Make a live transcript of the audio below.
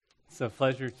It's a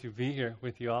pleasure to be here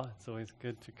with you all. It's always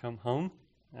good to come home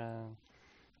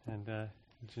and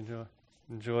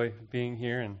enjoy being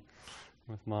here and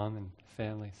with Mom and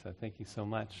family. So thank you so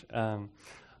much. I'd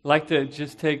like to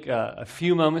just take a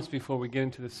few moments before we get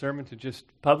into the sermon to just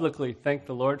publicly thank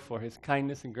the Lord for His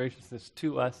kindness and graciousness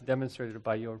to us, demonstrated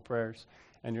by your prayers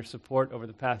and your support over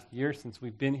the past year since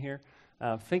we've been here.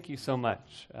 Thank you so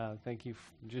much. Thank you.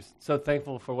 Just so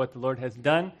thankful for what the Lord has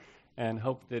done, and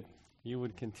hope that you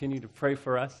would continue to pray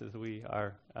for us as we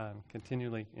are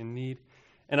continually in need.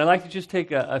 And I'd like to just take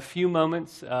a few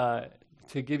moments to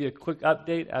give you a quick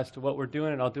update as to what we're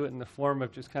doing, and I'll do it in the form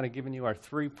of just kind of giving you our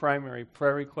three primary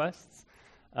prayer requests.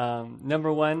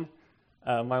 Number one,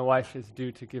 my wife is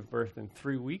due to give birth in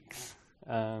 3 weeks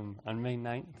on May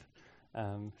 9th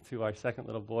to our second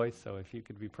little boy, so if you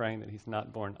could be praying that he's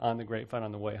not born on the grapevine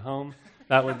on the way home,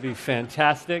 that would be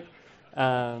fantastic.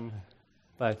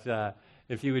 But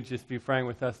if you would just be praying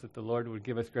with us that the Lord would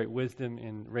give us great wisdom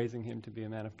in raising him to be a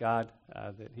man of God,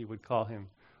 that he would call him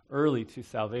early to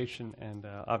salvation, and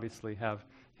obviously have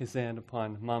his hand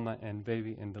upon mama and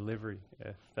baby in delivery,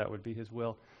 if that would be his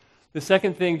will. The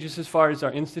second thing, just as far as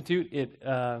our institute, it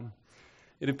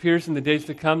appears in the days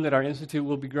to come that our institute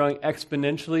will be growing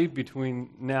exponentially between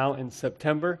now and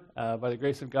September. By the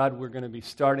grace of God, we're going to be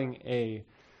starting a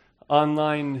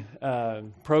online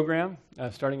program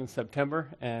starting in September,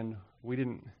 and we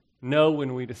didn't know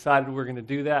when we decided we were going to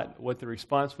do that what the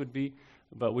response would be,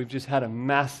 but we've just had a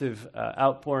massive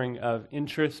outpouring of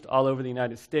interest all over the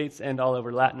United States and all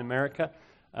over Latin America.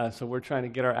 So we're trying to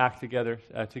get our act together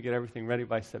to get everything ready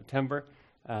by September.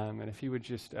 And if you would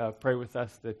just pray with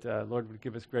us that Lord would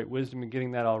give us great wisdom in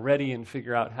getting that all ready and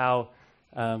figure out how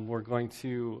we're going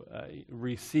to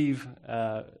receive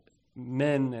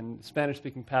men and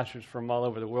Spanish-speaking pastors from all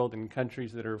over the world in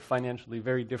countries that are financially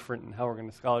very different, and how we're going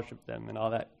to scholarship them and all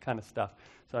that kind of stuff.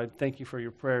 So I thank you for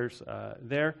your prayers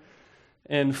there.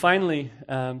 And finally,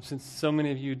 since so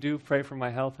many of you do pray for my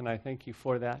health, and I thank you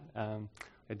for that,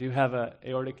 I do have an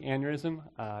aortic aneurysm.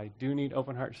 I do need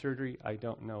open heart surgery. I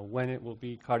don't know when it will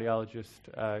be.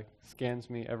 Cardiologist scans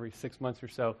me every 6 months or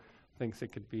so. Thinks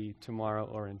it could be tomorrow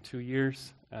or in 2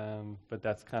 years, but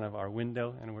that's kind of our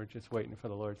window, and we're just waiting for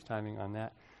the Lord's timing on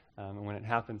that. And when it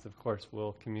happens, of course,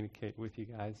 we'll communicate with you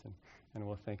guys, and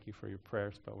we'll thank you for your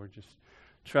prayers, but we're just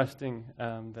trusting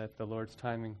that the Lord's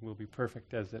timing will be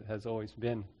perfect as it has always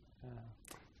been.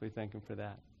 So we thank Him for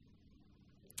that.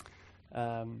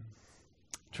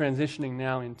 Transitioning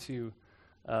now into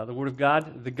the Word of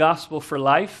God. The Gospel for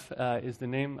Life is the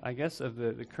name, I guess, of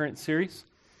the current series.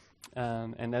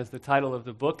 And as the title of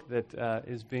the book that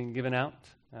is being given out,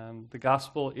 the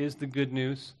gospel is the good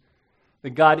news that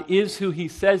God is who He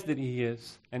says that He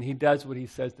is, and He does what He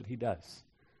says that He does.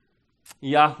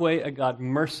 Yahweh, a God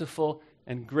merciful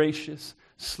and gracious,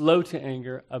 slow to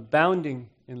anger, abounding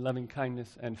in loving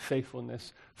kindness and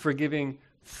faithfulness, forgiving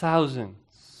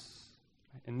thousands,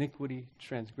 iniquity,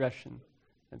 transgression,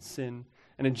 and sin.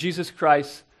 And in Jesus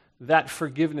Christ, that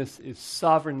forgiveness is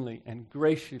sovereignly and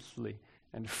graciously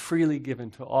and freely given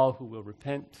to all who will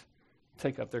repent,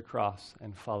 take up their cross,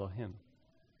 and follow Him.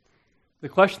 The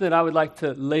question that I would like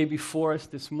to lay before us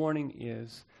this morning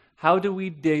is, how do we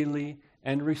daily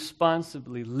and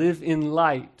responsibly live in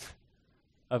light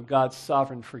of God's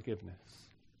sovereign forgiveness?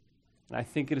 And I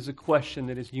think it is a question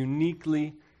that is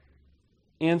uniquely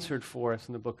answered for us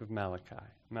in the book of Malachi.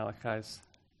 Malachi's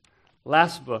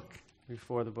last book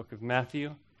before the book of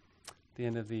Matthew, the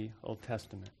end of the Old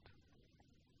Testament.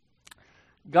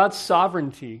 God's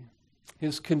sovereignty,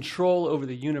 His control over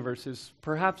the universe, is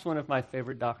perhaps one of my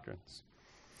favorite doctrines.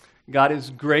 God is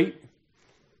great.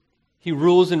 He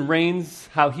rules and reigns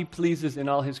how He pleases in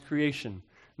all His creation.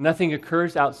 Nothing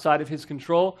occurs outside of His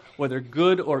control, whether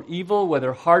good or evil,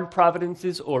 whether hard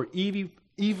providences or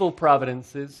evil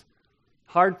providences,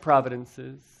 hard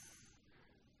providences.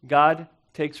 God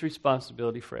takes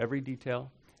responsibility for every detail,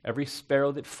 every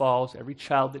sparrow that falls, every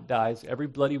child that dies, every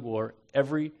bloody war,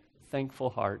 every thankful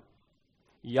heart.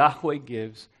 Yahweh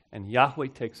gives and Yahweh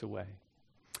takes away.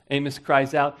 Amos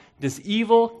cries out, "Does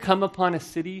evil come upon a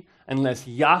city unless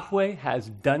Yahweh has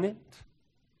done it?"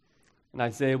 In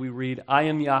Isaiah we read, "I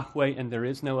am Yahweh and there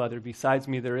is no other. Besides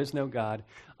me there is no God.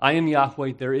 I am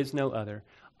Yahweh, there is no other.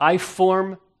 I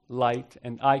form light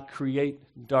and I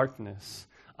create darkness.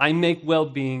 I make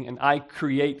well-being and I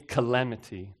create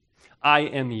calamity. I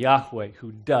am Yahweh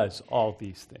who does all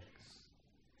these things."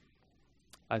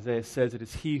 Isaiah says it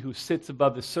is He who sits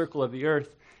above the circle of the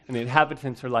earth, and the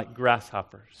inhabitants are like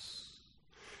grasshoppers.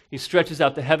 He stretches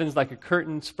out the heavens like a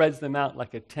curtain, spreads them out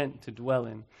like a tent to dwell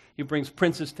in. He brings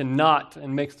princes to naught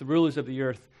and makes the rulers of the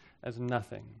earth as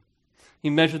nothing. He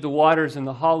measured the waters in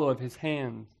the hollow of his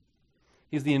hand.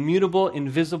 He's the immutable,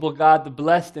 invisible God, the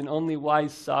blessed and only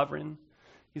wise sovereign.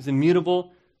 He's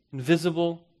immutable,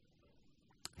 invisible,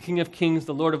 King of kings,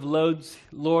 the Lord of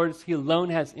lords. He alone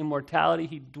has immortality.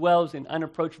 He dwells in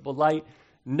unapproachable light.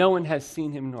 No one has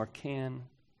seen him nor can.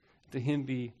 To him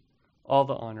be all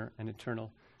the honor and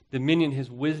eternal dominion. His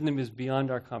wisdom is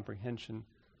beyond our comprehension.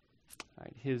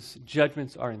 Right. His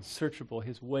judgments are unsearchable.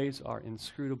 His ways are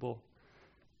inscrutable.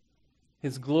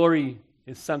 His glory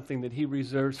is something that he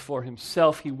reserves for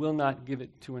himself. He will not give it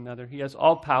to another. He has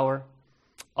all power,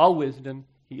 all wisdom.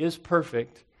 He is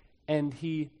perfect, and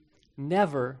he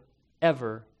never,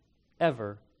 ever,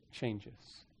 ever changes.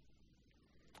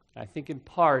 I think in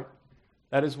part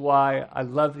that is why I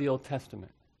love the Old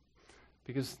Testament.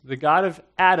 Because the God of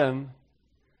Adam,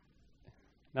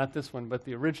 not this one, but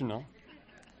the original,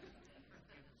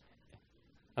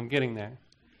 I'm getting there,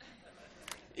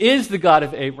 is the God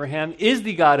of Abraham, is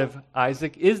the God of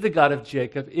Isaac, is the God of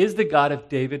Jacob, is the God of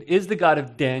David, is the God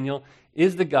of Daniel,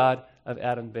 is the God of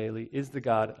Adam Bailey, is the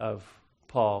God of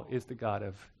Paul, is the God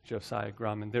of Josiah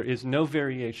Grumman. There is no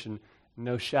variation,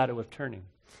 no shadow of turning.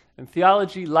 And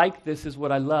theology like this is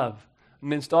what I love.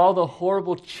 Amidst all the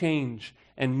horrible change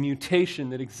and mutation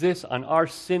that exists on our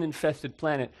sin-infested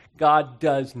planet, God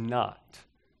does not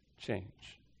change.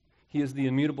 He is the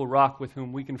immutable rock with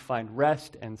whom we can find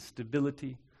rest and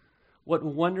stability. What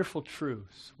wonderful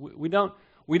truths. We don't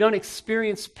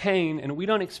experience pain and we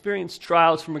don't experience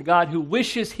trials from a God who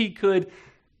wishes he could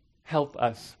help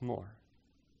us more.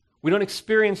 We don't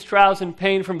experience trials and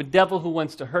pain from a devil who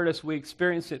wants to hurt us. We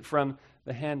experience it from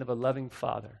the hand of a loving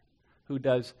Father who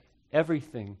does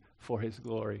everything for his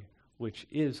glory, which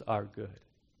is our good.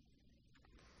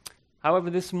 However,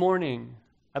 this morning,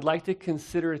 I'd like to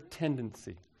consider a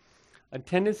tendency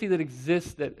that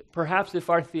exists that perhaps if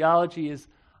our theology is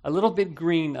a little bit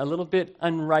green, a little bit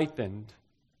unripened,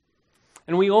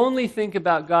 and we only think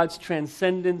about God's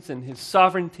transcendence and his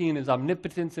sovereignty and his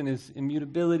omnipotence and his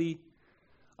immutability,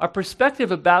 our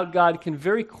perspective about God can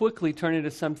very quickly turn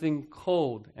into something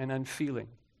cold and unfeeling.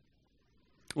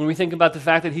 When we think about the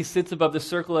fact that he sits above the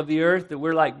circle of the earth, that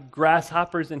we're like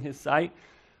grasshoppers in his sight,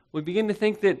 we begin to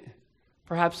think that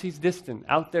perhaps he's distant,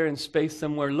 out there in space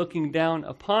somewhere, looking down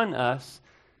upon us.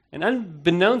 And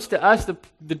unbeknownst to us,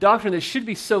 the doctrine that should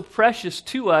be so precious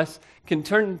to us can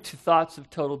turn into thoughts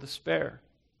of total despair.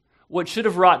 What should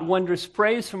have wrought wondrous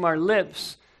praise from our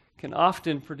lips can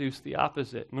often produce the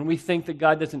opposite. When we think that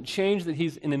God doesn't change, that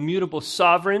he's an immutable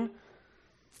sovereign,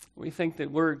 we think that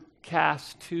we're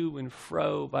cast to and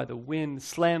fro by the wind,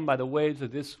 slammed by the waves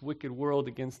of this wicked world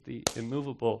against the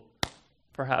immovable,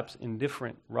 perhaps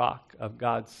indifferent rock of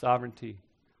God's sovereignty.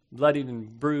 Bloodied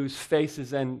and bruised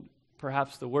faces, and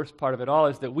perhaps the worst part of it all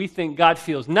is that we think God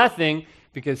feels nothing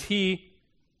because he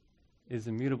is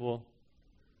immutable,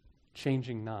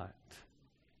 changing not.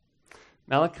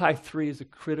 Malachi 3 is a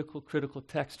critical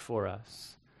text for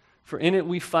us. For in it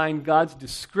we find God's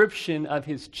description of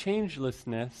his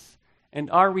changelessness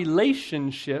and our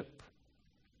relationship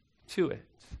to it.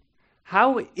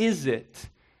 How is it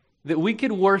that we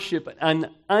could worship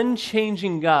an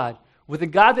unchanging God with a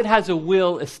God that has a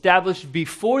will established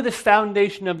before the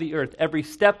foundation of the earth? Every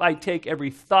step I take,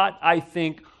 every thought I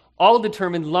think, all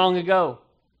determined long ago.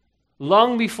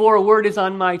 Long before a word is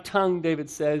on my tongue, David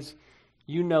says,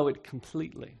 you know it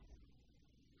completely.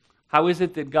 How is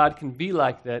it that God can be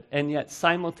like that and yet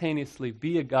simultaneously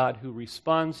be a God who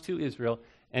responds to Israel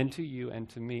and to you and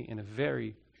to me in a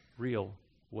very real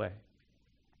way?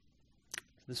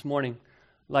 This morning,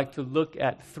 I'd like to look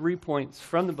at 3 points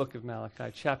from the book of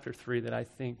Malachi, chapter 3, that I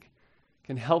think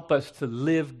can help us to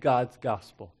live God's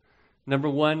gospel. Number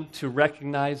 1, to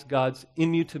recognize God's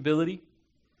immutability.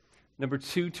 Number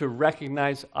 2, to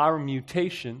recognize our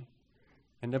mutation.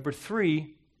 And number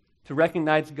 3, to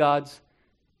recognize God's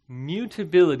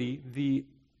mutability, the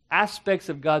aspects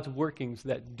of God's workings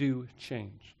that do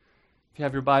change. If you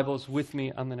have your Bibles with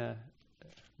me, I'm going to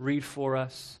read for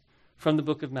us from the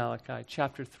book of Malachi,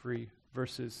 chapter 3,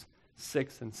 verses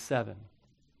 6 and 7.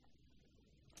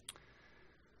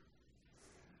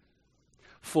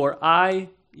 For I,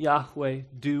 Yahweh,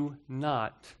 do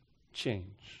not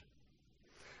change.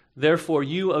 Therefore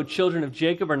you, O children of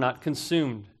Jacob, are not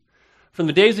consumed. From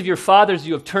the days of your fathers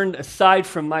you have turned aside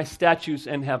from my statutes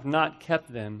and have not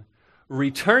kept them.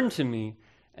 Return to me,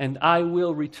 and I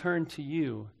will return to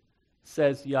you,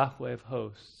 says Yahweh of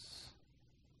hosts.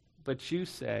 But you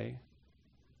say,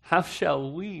 how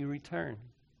shall we return?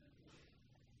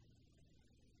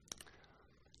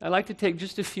 I'd like to take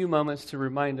just a few moments to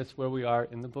remind us where we are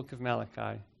in the book of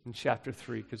Malachi in chapter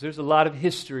 3, because there's a lot of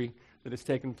history that has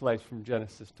taken place from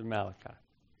Genesis to Malachi.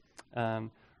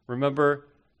 Remember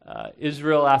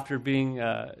Israel, after being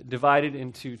divided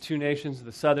into two nations,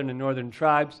 the southern and northern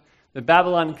tribes, the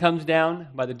Babylon comes down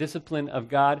by the discipline of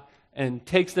God and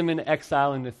takes them into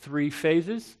exile into 3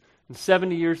 phases. And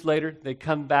 70 years later, they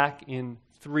come back in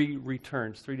 3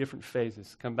 returns, 3 different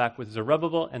phases. Come back with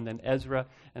Zerubbabel, and then Ezra,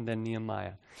 and then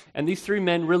Nehemiah. And these 3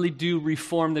 men really do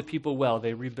reform the people well.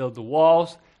 They rebuild the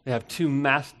walls. They have 2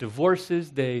 mass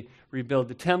divorces. They rebuild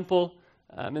the temple.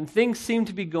 And things seem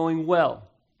to be going well.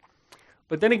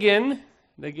 But then again,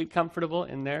 they get comfortable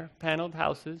in their paneled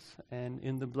houses and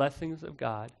in the blessings of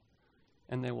God,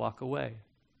 and they walk away.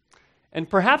 And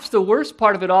perhaps the worst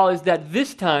part of it all is that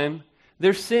this time,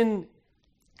 their sin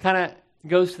kind of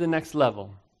goes to the next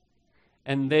level,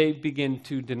 and they begin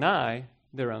to deny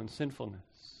their own sinfulness.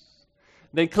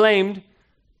 They claimed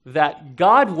that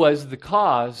God was the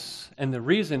cause and the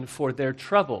reason for their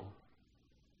trouble,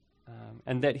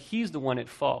 and that He's the one at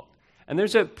fault. And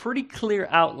there's a pretty clear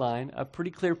outline, a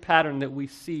pretty clear pattern that we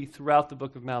see throughout the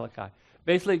book of Malachi.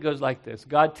 Basically, it goes like this.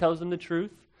 God tells them the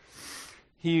truth.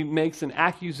 He makes an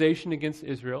accusation against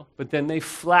Israel, but then they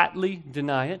flatly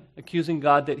deny it, accusing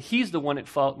God that He's the one at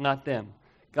fault, not them.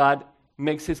 God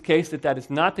makes His case that that is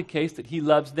not the case, that He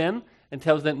loves them, and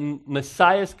tells them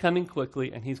Messiah is coming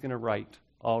quickly, and He's going to right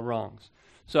all wrongs.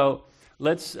 So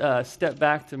let's step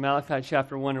back to Malachi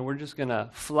chapter 1, and we're just going to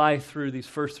fly through these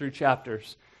first 3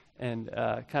 chapters and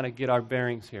kind of get our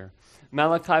bearings here.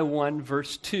 Malachi 1,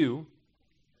 verse 2.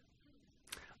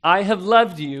 I have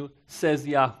loved you, says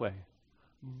Yahweh.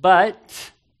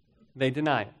 But they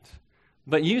deny it.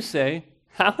 But you say,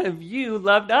 how have you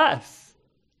loved us?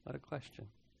 What a question.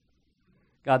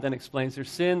 God then explains their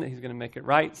sin, that He's going to make it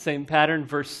right. Same pattern,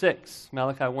 verse 6,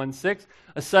 Malachi 1:6.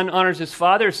 A son honors his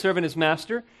father, a servant his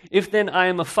master. If then I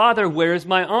am a father, where is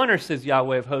my honor, says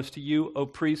Yahweh of hosts to you, O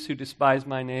priests who despise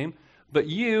my name? But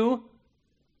you,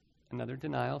 another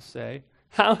denial, say,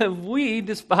 how have we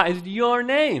despised your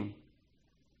name?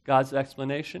 God's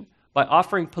explanation, by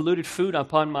offering polluted food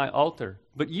upon my altar.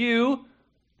 But you,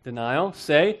 denial,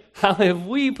 say, how have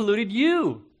we polluted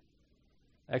you?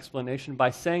 Explanation, by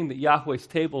saying that Yahweh's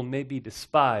table may be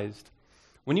despised.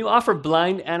 When you offer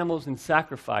blind animals in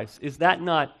sacrifice, is that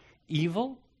not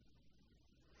evil?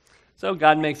 So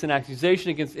God makes an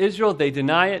accusation against Israel. They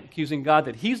deny it, accusing God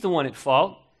that He's the one at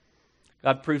fault.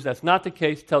 God proves that's not the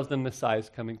case, tells them Messiah is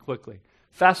coming quickly.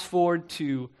 Fast forward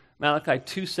to Malachi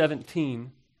 2:17.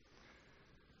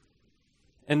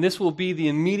 And this will be the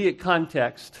immediate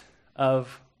context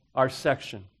of our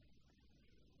section.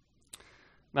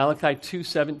 Malachi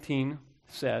 2:17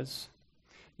 says,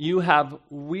 you have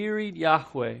wearied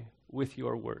Yahweh with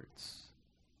your words.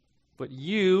 But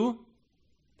you,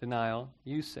 denial,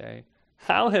 you say,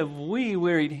 how have we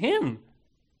wearied Him?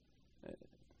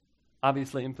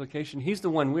 Obviously, implication, He's the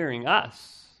one wearying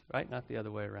us, right? Not the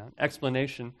other way around.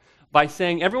 Explanation, by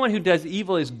saying everyone who does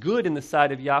evil is good in the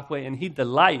sight of Yahweh and He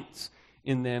delights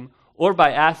in them, or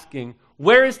by asking,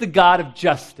 where is the God of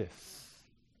justice?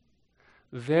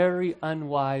 Very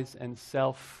unwise and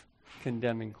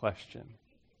self-condemning question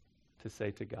to say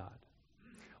to God.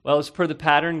 Well, as per the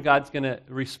pattern, God's going to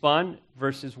respond.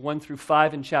 Verses 1 through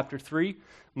 5 in chapter 3,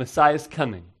 Messiah's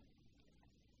coming.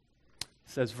 It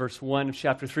says, verse 1 of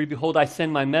chapter 3, behold, I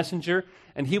send my messenger,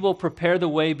 and he will prepare the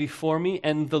way before me,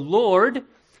 and the Lord,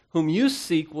 whom you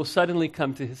seek, will suddenly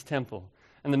come to His temple.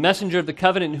 And the messenger of the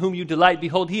covenant in whom you delight,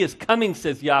 behold, He is coming,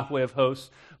 says Yahweh of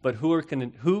hosts. But who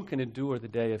can endure the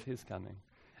day of His coming?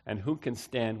 And who can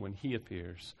stand when He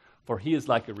appears? For He is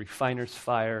like a refiner's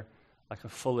fire, like a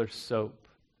fuller's soap.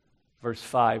 Verse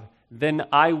 5, then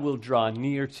I will draw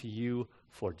near to you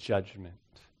for judgment.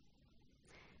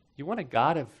 You want a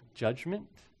God of judgment?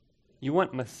 You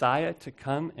want Messiah to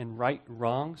come and right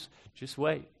wrongs? Just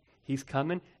wait. He's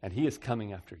coming, and He is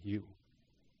coming after you.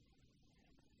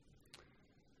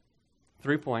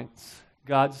 3 points.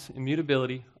 God's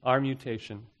immutability, our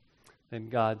mutation, then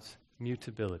God's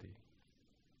mutability.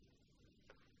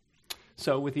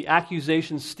 So with the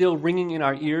accusations still ringing in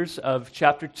our ears of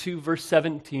chapter 2, verse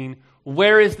 17,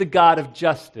 where is the God of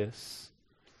justice?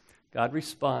 God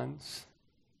responds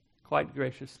quite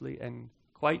graciously and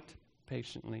quite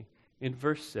patiently in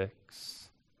verse 6,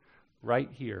 right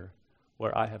here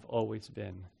where I have always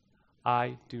been.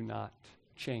 I do not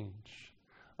change.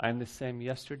 I am the same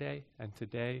yesterday and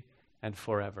today and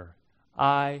forever.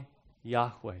 I,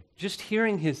 Yahweh. Just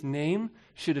hearing His name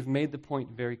should have made the point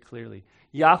very clearly.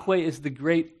 Yahweh is the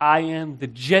great I am, the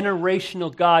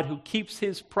generational God who keeps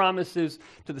His promises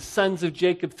to the sons of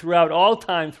Jacob throughout all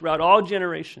time, throughout all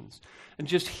generations. And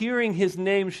just hearing His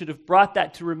name should have brought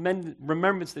that to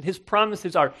remembrance that His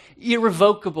promises are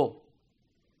irrevocable.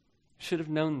 should have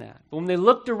known that. But when they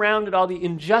looked around at all the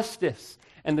injustice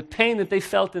and the pain that they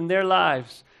felt in their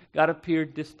lives, God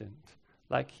appeared distant,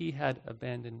 like he had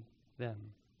abandoned them.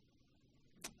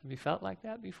 Have you felt like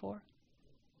that before?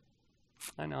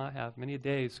 I know I have. Many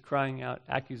days crying out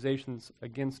accusations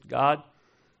against God,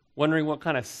 wondering what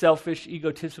kind of selfish,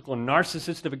 egotistical,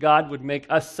 narcissist of a God would make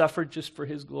us suffer just for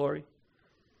his glory.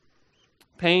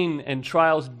 Pain and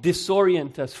trials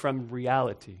disorient us from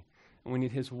reality, and we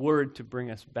need his word to bring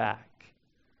us back.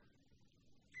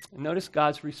 And notice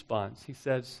God's response. He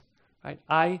says, right,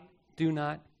 I do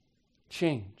not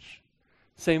change.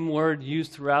 Same word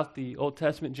used throughout the Old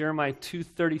Testament. Jeremiah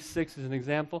 2:36 is an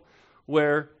example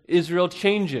where Israel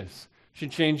changes. She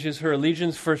changes her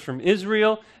allegiance first from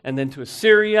Israel, and then to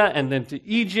Assyria, and then to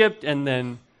Egypt, and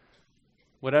then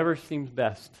whatever seems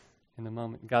best in the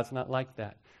moment. God's not like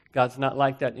that. God's not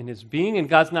like that in his being, and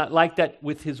God's not like that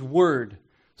with his word.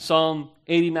 Psalm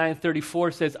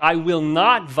 89:34 says, I will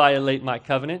not violate my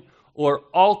covenant or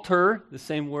alter, the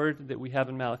same word that we have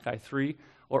in Malachi 3,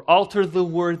 or alter the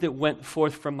word that went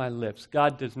forth from my lips.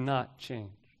 God does not change.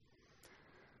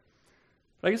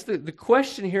 But I guess the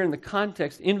question here in the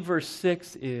context in verse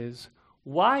 6 is,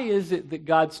 why is it that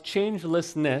God's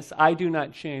changelessness, I do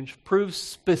not change, proves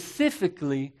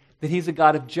specifically that he's a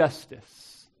God of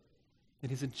justice, that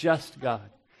he's a just God?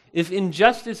 If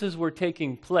injustices were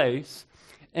taking place,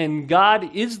 and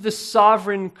God is the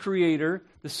sovereign creator,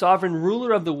 the sovereign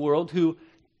ruler of the world who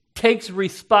takes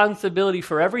responsibility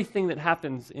for everything that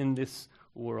happens in this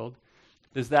world,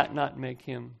 does that not make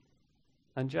him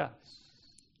unjust?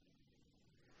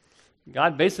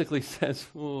 God basically says,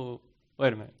 well,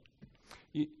 wait a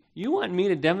minute. You want me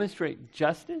to demonstrate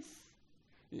justice?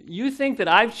 You think that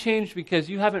I've changed because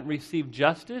you haven't received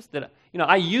justice? That,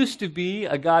 I used to be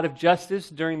a God of justice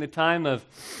during the time of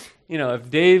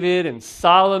David and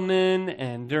Solomon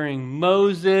and during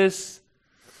Moses,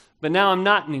 but now I'm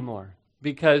not anymore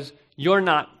because you're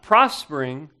not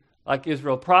prospering like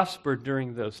Israel prospered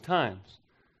during those times.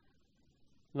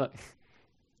 Look,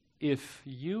 if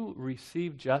you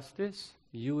receive justice,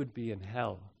 you would be in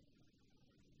hell.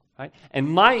 Right? And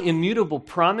my immutable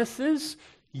promises,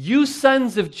 you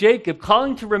sons of Jacob,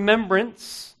 calling to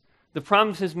remembrance the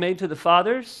promises made to the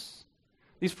fathers,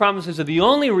 these promises are the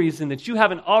only reason that you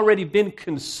haven't already been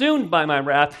consumed by my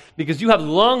wrath, because you have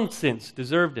long since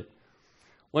deserved it.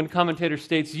 One commentator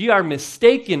states, ye are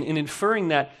mistaken in inferring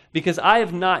that because I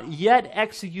have not yet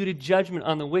executed judgment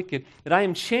on the wicked, that I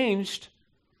am changed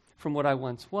from what I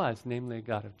once was, namely a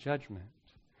God of judgment.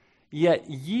 Yet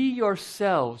ye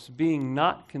yourselves, being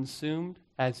not consumed,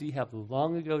 as ye have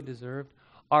long ago deserved,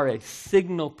 are a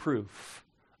signal proof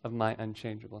of my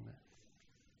unchangeableness.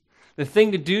 The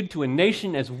thing to do to a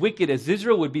nation as wicked as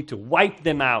Israel would be to wipe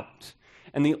them out.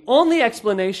 And the only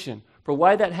explanation for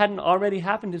why that hadn't already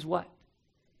happened is what?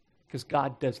 Because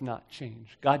God does not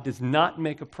change. God does not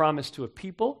make a promise to a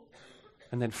people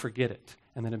and then forget it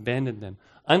and then abandon them.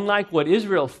 Unlike what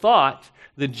Israel thought,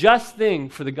 the just thing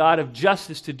for the God of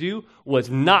justice to do was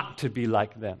not to be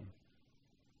like them.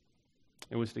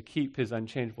 It was to keep his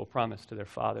unchangeable promise to their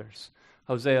fathers.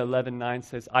 Hosea 11:9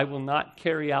 says, I will not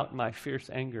carry out my fierce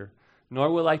anger, nor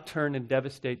will I turn and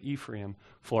devastate Ephraim,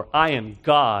 for I am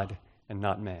God and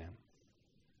not man.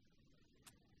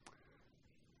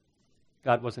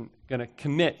 God wasn't going to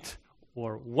commit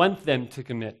or want them to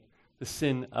commit the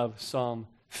sin of Psalm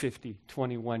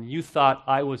 50:21. You thought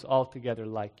I was altogether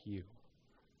like you.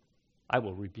 I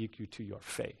will rebuke you to your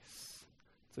face.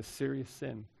 It's a serious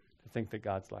sin to think that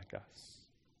God's like us.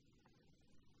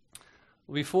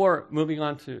 Before moving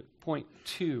on to point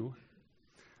 2,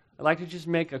 I'd like to just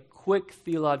make a quick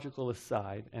theological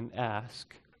aside and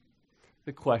ask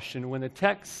the question, when the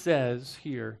text says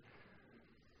here,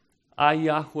 I,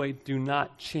 Yahweh, do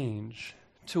not change,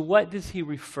 to what does he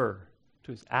refer?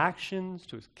 To his actions,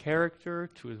 to his character,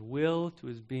 to his will, to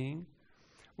his being?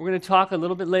 We're going to talk a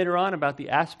little bit later on about the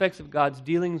aspects of God's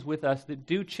dealings with us that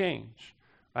do change,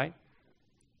 right?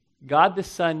 God the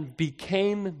Son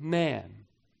became man,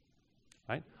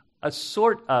 right? A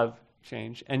sort of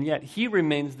change, and yet he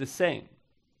remains the same.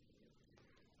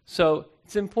 So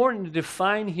it's important to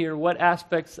define here what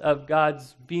aspects of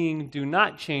God's being do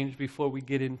not change before we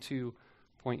get into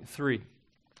point 3.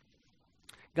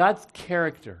 God's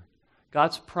character,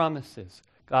 God's promises,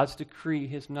 God's decree,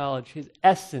 his knowledge, his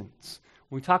essence.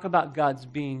 When we talk about God's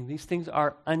being, these things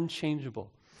are unchangeable.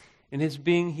 In his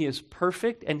being, he is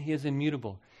perfect and he is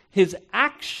immutable. His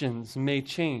actions may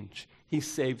change. He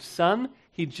saves some,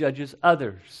 he judges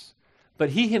others. But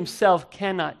he himself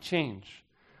cannot change.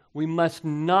 We must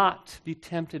not be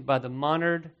tempted by the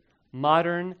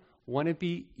modern,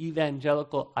 wannabe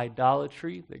evangelical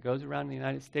idolatry that goes around the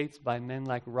United States by men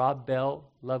like Rob Bell,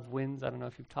 Love Wins. I don't know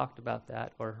if you've talked about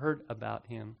that or heard about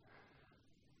him.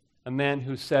 A man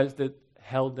who says that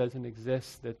hell doesn't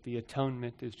exist, that the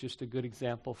atonement is just a good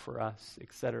example for us,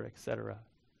 etc., etc.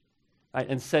 Right?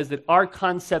 And says that our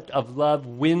concept of love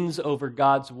wins over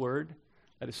God's word.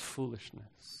 That is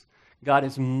foolishness. God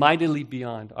is mightily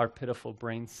beyond our pitiful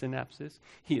brain synapses.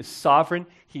 He is sovereign.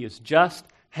 He is just.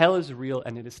 Hell is real,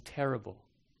 and it is terrible.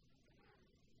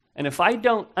 And if I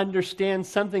don't understand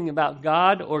something about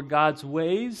God or God's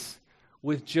ways,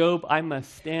 with Job, I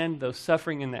must stand, though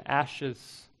suffering in the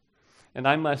ashes, and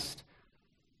I must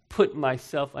put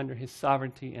myself under his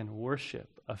sovereignty and worship,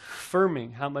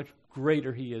 affirming how much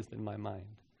greater he is than my mind,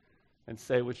 and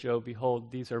say with Job,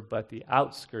 behold, these are but the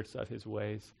outskirts of his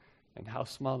ways, and how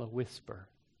small a whisper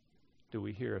do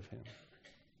we hear of him.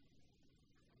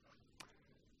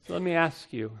 So let me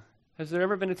ask you, has there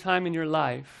ever been a time in your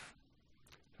life,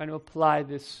 trying to apply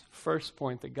this first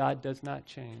point that God does not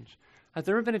change, has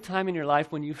there ever been a time in your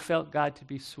life when you felt God to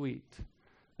be sweet?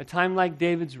 A time like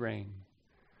David's reign,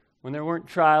 when there weren't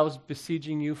trials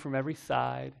besieging you from every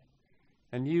side,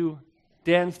 and you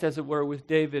danced, as it were, with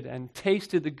David and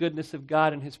tasted the goodness of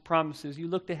God and his promises. You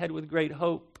looked ahead with great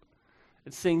hope.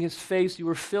 At seeing his face, you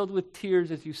were filled with tears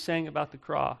as you sang about the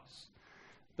cross.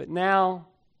 But now,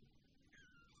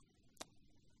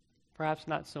 perhaps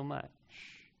not so much.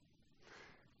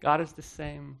 God is the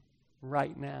same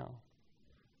right now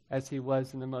as he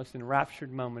was in the most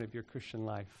enraptured moment of your Christian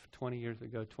life, 20 years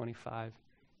ago, 25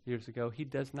 years ago. He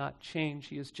does not change.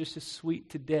 He is just as sweet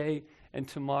today and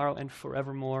tomorrow and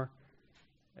forevermore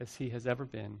as he has ever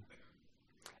been.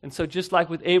 And so just like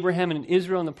with Abraham and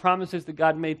Israel and the promises that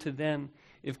God made to them,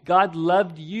 if God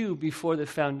loved you before the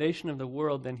foundation of the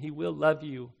world, then he will love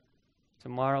you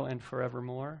tomorrow and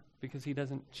forevermore, because he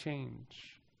doesn't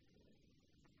change.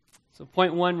 So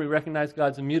point one, we recognize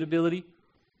God's immutability.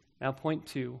 Now point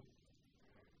two,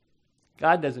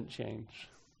 God doesn't change,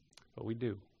 but we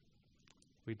do.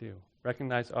 We do.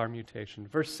 Recognize our mutation.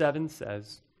 Verse 7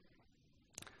 says,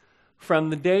 from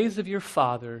the days of your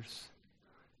fathers,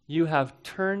 you have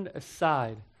turned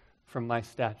aside from my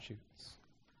statutes.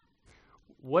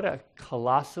 What a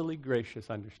colossally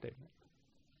gracious understatement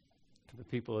to the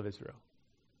people of Israel.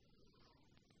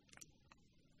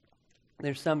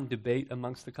 There's some debate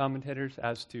amongst the commentators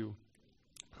as to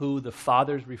who the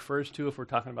fathers refers to, if we're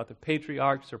talking about the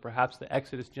patriarchs or perhaps the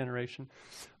Exodus generation.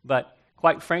 But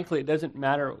quite frankly, it doesn't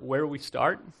matter where we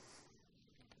start.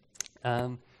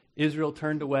 Israel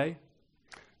turned away.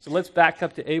 So let's back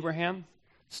up to Abraham.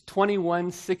 It's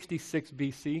 2166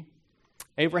 BC.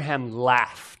 Abraham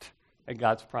laughed at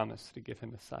God's promise to give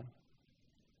him a son.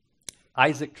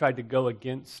 Isaac tried to go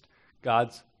against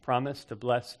God's promise to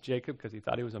bless Jacob because he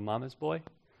thought he was a mama's boy,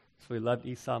 so he loved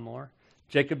Esau more.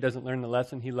 Jacob doesn't learn the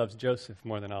lesson. He loves Joseph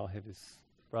more than all of his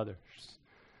brothers.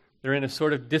 They're in a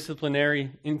sort of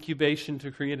disciplinary incubation to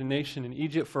create a nation in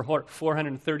Egypt for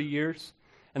 430 years,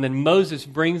 and then Moses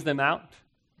brings them out.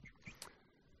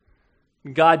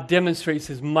 God demonstrates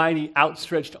his mighty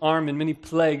outstretched arm in many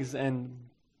plagues and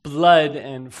blood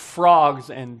and frogs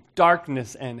and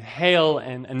darkness and hail,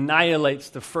 and annihilates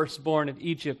the firstborn of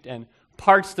Egypt and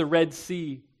parts the Red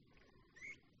Sea,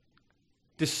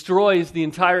 destroys the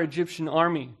entire Egyptian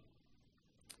army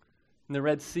in the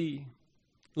Red Sea,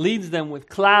 leads them with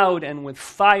cloud and with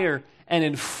fire, and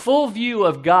in full view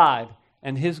of God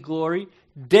and his glory.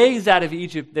 Days out of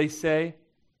Egypt, they say,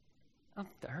 I'm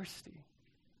thirsty.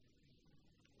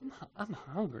 I'm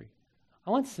hungry.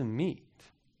 I want some meat.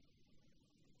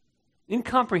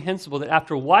 Incomprehensible that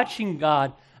after watching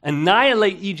God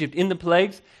annihilate Egypt in the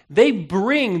plagues, they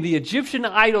bring the Egyptian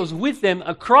idols with them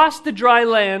across the dry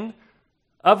land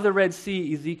of the Red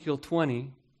Sea, Ezekiel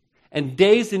 20, and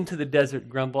days into the desert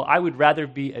grumble, I would rather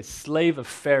be a slave of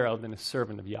Pharaoh than a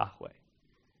servant of Yahweh.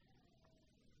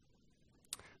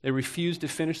 They refuse to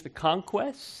finish the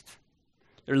conquest.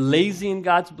 They're lazy in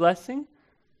God's blessing.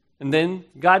 And then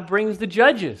God brings the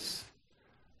judges.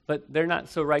 But they're not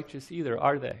so righteous either,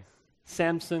 are they?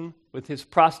 Samson with his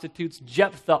prostitutes.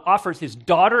 Jephthah offers his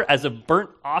daughter as a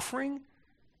burnt offering.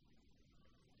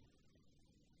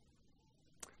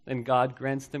 Then God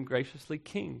grants them graciously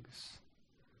kings.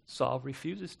 Saul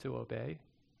refuses to obey.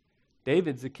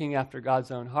 David's a king after God's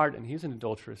own heart, and he's an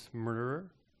adulterous murderer.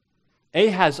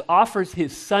 Ahaz offers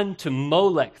his son to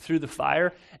Molech through the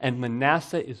fire, and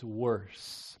Manasseh is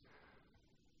worse.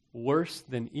 Worse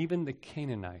than even the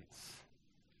Canaanites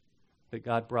that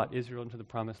God brought Israel into the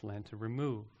promised land to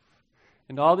remove.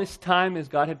 And all this time, as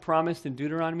God had promised in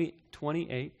Deuteronomy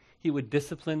 28, he would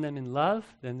discipline them in love,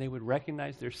 then they would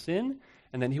recognize their sin,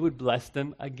 And then he would bless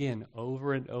them again,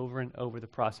 over and over and over. The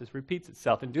process repeats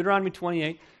itself. In Deuteronomy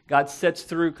 28, God sets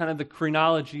through kind of the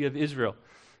chronology of Israel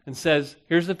and says,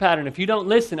 here's the pattern. If you don't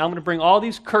listen, I'm going to bring all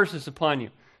these curses upon you.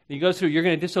 And he goes through, you're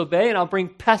going to disobey, and I'll bring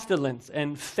pestilence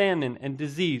and famine and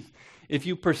disease. If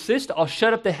you persist, I'll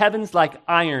shut up the heavens like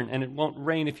iron, and it won't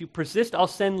rain. If you persist, I'll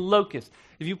send locusts.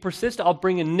 If you persist, I'll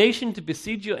bring a nation to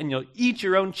besiege you, and you'll eat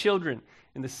your own children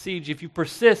in the siege. If you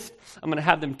persist, I'm going to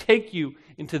have them take you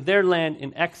into their land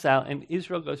in exile. And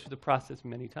Israel goes through the process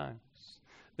many times.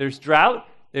 There's drought,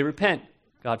 they repent.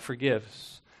 God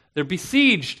forgives. They're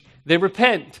besieged, they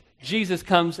repent. Jesus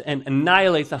comes and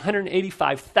annihilates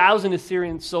 185,000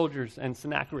 Assyrian soldiers, and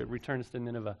Sennacherib returns to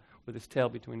Nineveh with his tail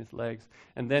between his legs.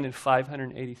 And then in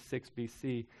 586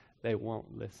 BC, they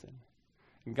won't listen.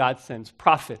 And God sends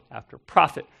prophet after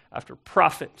prophet after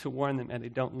prophet to warn them, and they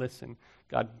don't listen.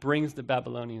 God brings the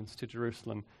Babylonians to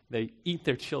Jerusalem. They eat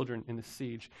their children in the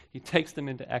siege. He takes them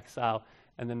into exile,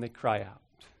 and then they cry out,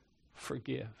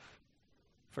 forgive,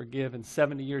 forgive. And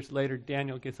 70 years later,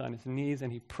 Daniel gets on his knees,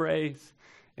 and he prays,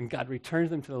 and God returns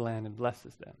them to the land and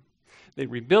blesses them. They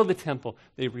rebuild the temple,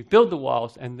 they rebuild the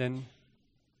walls, and then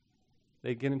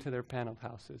they get into their paneled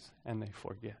houses, and they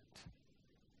forget.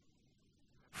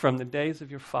 From the days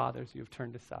of your fathers, you have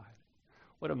turned aside.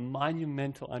 What a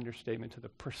monumental understatement to the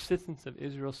persistence of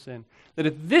Israel's sin. That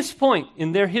at this point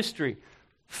in their history,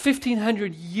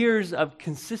 1,500 years of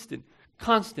consistent,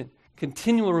 constant,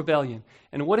 continual rebellion.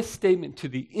 And what a statement to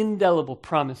the indelible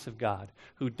promise of God,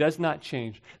 who does not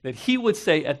change. That he would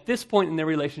say at this point in their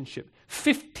relationship,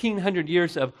 1,500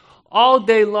 years of all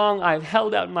day long I've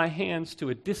held out my hands to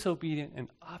a disobedient and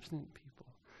obstinate people.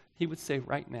 He would say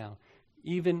right now,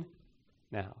 even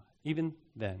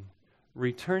then,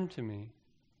 return to me,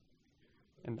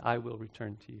 and I will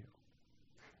return to you.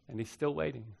 And he's still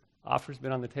waiting. Offer's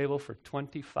been on the table for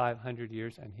 2,500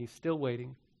 years, and he's still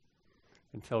waiting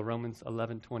until Romans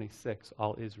 11:26,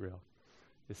 all Israel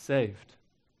is saved.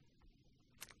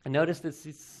 And notice this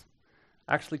is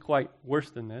actually quite worse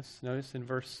than this. Notice in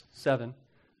verse 7,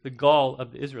 the gall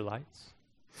of the Israelites.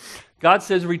 God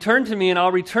says, return to me and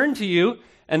I'll return to you.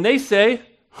 And they say,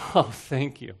 oh,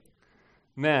 thank you.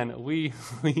 Man, we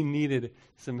needed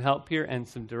some help here and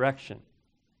some direction.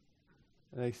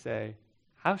 And they say,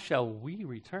 how shall we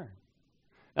return?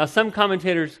 Now, some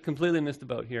commentators completely missed the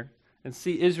boat here and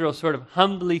see Israel sort of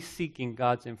humbly seeking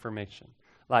God's information.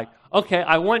 Like, okay,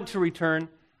 I want to return.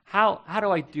 How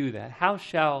do I do that? How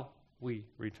shall we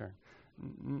return?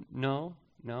 No.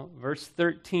 Verse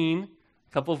 13,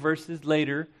 a couple verses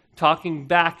later, talking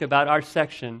back about our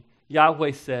section,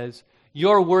 Yahweh says,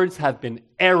 your words have been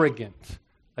arrogant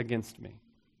against me.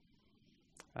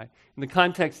 Right? In the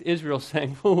context, Israel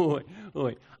saying,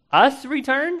 wait, us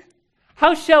return?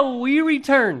 How shall we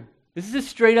return? This is a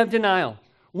straight up denial.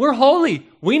 We're holy.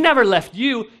 We never left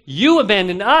you. You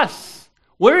abandoned us.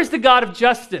 Where is the God of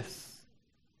justice?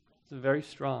 It's a very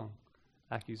strong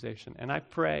accusation. And I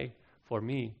pray for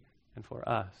me and for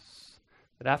us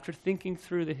that after thinking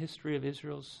through the history of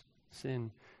Israel's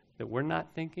sin, that we're not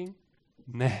thinking,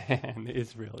 man,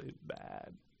 Israel is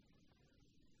bad.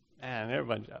 Man, they're a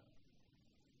bunch of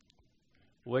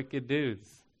wicked dudes.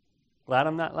 Glad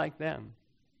I'm not like them.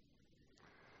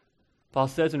 Paul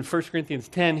says in 1 Corinthians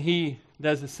 10, he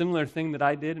does a similar thing that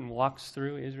I did and walks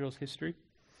through Israel's history.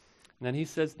 And then he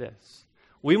says this,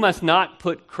 we must not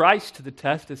put Christ to the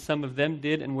test as some of them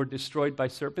did and were destroyed by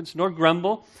serpents, nor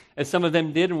grumble as some of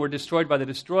them did and were destroyed by the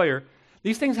destroyer.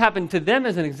 These things happened to them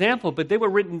as an example, but they were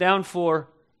written down for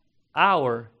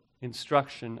our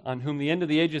instruction, on whom the end of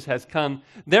the ages has come.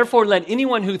 Therefore, let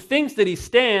anyone who thinks that he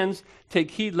stands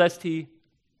take heed lest he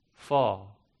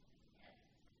fall.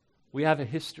 We have a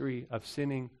history of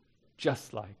sinning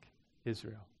just like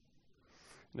Israel.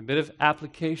 And a bit of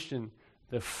application,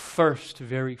 the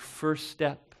very first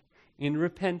step in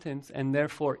repentance and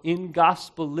therefore in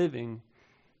gospel living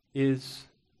is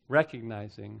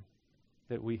recognizing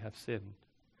that we have sinned.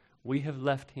 We have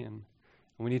left him,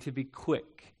 and we need to be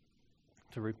quick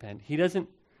to repent. He hasn't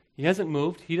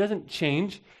moved. He doesn't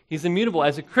change. He's immutable.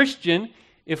 As a Christian,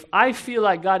 if I feel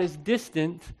like God is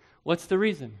distant, what's the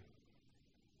reason?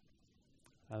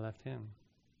 I left him.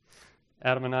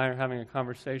 Adam and I are having a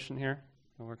conversation here,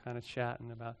 and we're kind of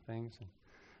chatting about things. And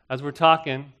as we're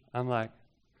talking, I'm like,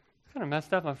 it's kind of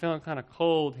messed up. I'm feeling kind of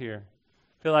cold here.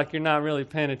 I feel like you're not really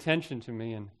paying attention to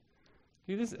me. And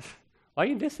why are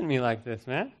you dissing me like this,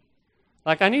 man?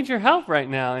 Like, I need your help right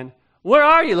now. And where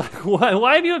are you? Like,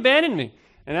 why have you abandoned me?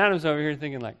 And Adam's over here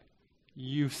thinking like,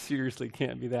 you seriously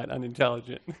can't be that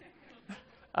unintelligent.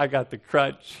 I got the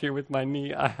crutch here with my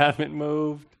knee. I haven't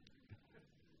moved.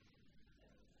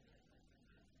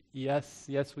 Yes,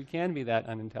 we can be that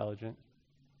unintelligent.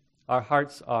 Our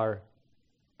hearts are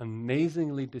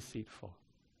amazingly deceitful.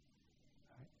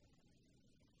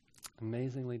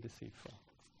 Amazingly deceitful.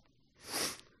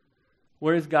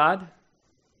 Where is God?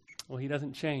 Well, he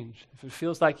doesn't change. If it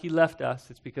feels like he left us,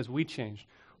 it's because we changed.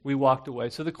 We walked away.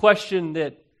 So the question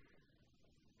that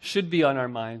should be on our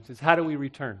minds is, how do we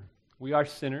return? We are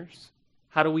sinners.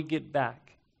 How do we get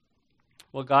back?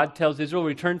 Well, God tells Israel,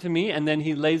 return to me, and then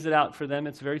he lays it out for them.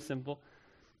 It's very simple.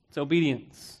 It's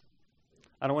obedience.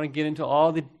 I don't want to get into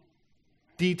all the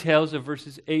details of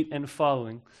verses 8 and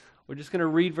following. We're just going to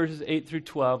read verses 8 through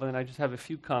 12, and then I just have a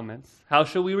few comments. How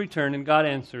shall we return? And God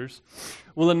answers,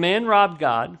 will a man rob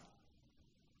God?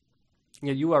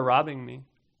 Yeah, you are robbing me.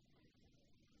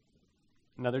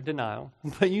 Another denial.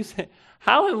 But you say,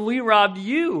 how have we robbed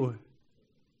you?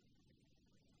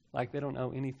 Like they don't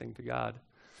owe anything to God.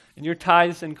 And your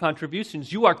tithes and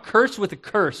contributions, you are cursed with a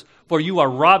curse, for you are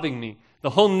robbing me,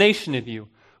 the whole nation of you.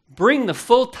 Bring the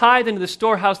full tithe into the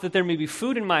storehouse, that there may be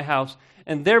food in my house,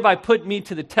 and thereby put me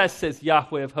to the test, says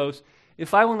Yahweh of hosts,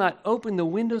 if I will not open the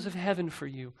windows of heaven for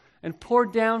you, and pour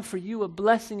down for you a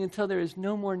blessing until there is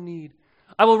no more need.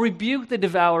 I will rebuke the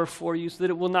devourer for you, so that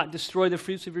it will not destroy the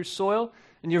fruits of your soil,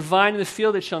 and your vine in the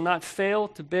field it shall not fail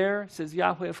to bear, says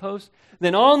Yahweh of hosts.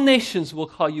 Then all nations will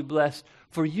call you blessed,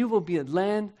 for you will be a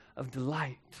land of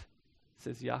delight,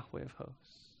 says Yahweh of hosts.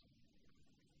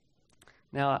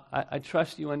 Now, I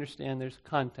trust you understand there's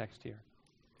context here.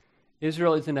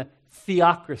 Israel is in a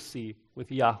theocracy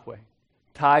with Yahweh.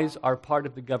 Tithes are part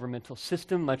of the governmental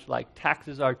system, much like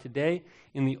taxes are today.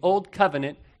 In the Old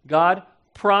Covenant, God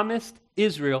promised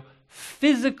Israel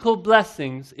physical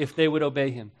blessings if they would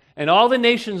obey him. And all the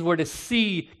nations were to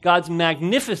see God's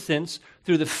magnificence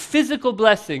through the physical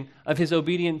blessing of his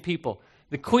obedient people.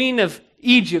 The queen of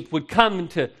Egypt would come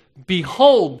to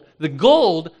behold the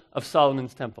gold of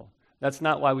Solomon's temple. That's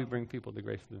not why we bring people to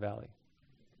Grace of the Valley.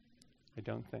 I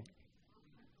don't think.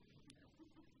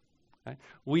 Right?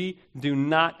 We do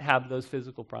not have those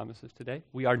physical promises today.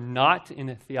 We are not in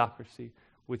a theocracy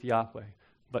with Yahweh.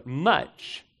 But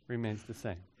much remains the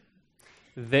same.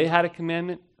 They had a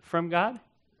commandment from God.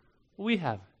 We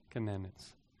have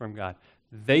commandments from God.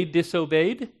 They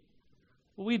disobeyed.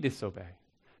 We disobey.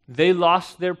 They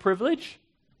lost their privilege.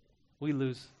 We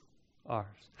lose ours.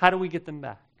 How do we get them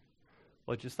back?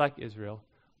 Well, just like Israel,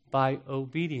 by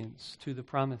obedience to the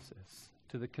promises,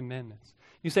 to the commandments.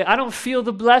 You say, I don't feel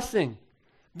the blessing.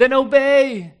 Then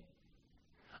obey.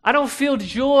 I don't feel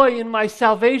joy in my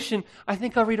salvation. I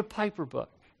think I'll read a Piper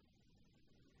book.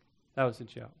 That was a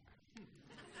joke.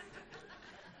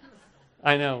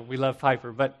 I know, we love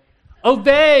Piper, but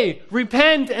obey,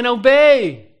 repent and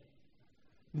obey.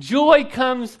 Joy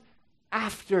comes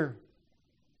after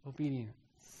obedience.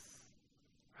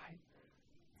 Right?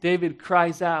 David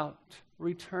cries out,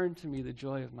 return to me the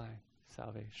joy of my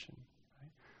salvation.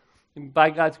 Right? And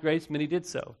by God's grace, many did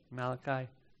so. Malachi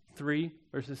 3,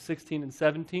 verses 16 and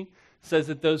 17 says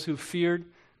that those who feared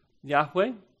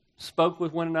Yahweh spoke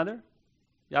with one another.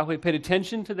 Yahweh paid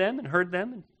attention to them and heard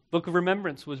them. And the book of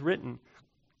remembrance was written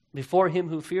before him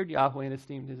who feared Yahweh and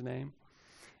esteemed his name.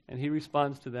 And he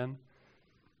responds to them,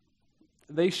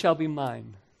 they shall be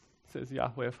mine, says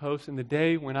Yahweh of hosts, in the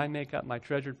day when I make up my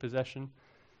treasured possession,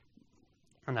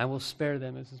 and I will spare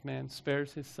them as his man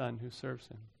spares his son who serves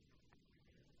him.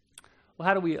 Well,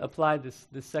 how do we apply this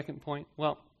second point?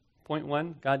 Well, point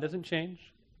 1, God doesn't change.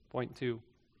 Point 2,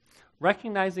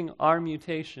 recognizing our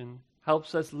mutation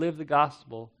helps us live the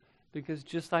gospel, because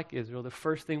just like Israel, the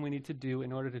first thing we need to do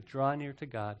in order to draw near to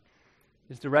God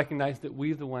is to recognize that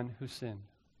we're the one who sinned,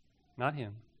 not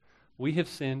him. We have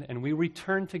sinned, and we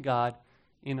return to God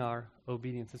in our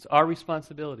obedience. It's our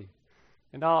responsibility.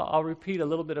 And I'll repeat a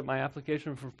little bit of my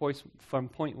application from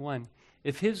point 1.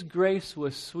 If his grace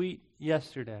was sweet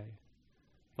yesterday,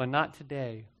 but not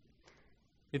today,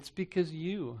 it's because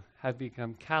you have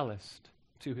become calloused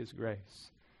to his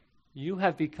grace. You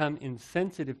have become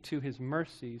insensitive to his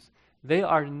mercies. They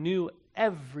are new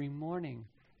every morning.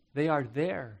 They are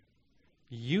there.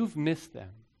 You've missed them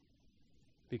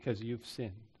because you've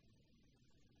sinned.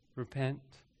 Repent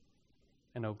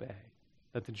and obey,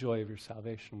 that the joy of your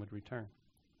salvation would return.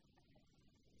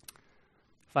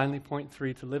 Finally, point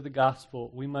 3, to live the gospel,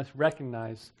 we must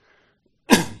recognize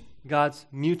God's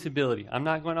mutability. I'm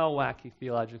not going all wacky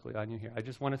theologically on you here. I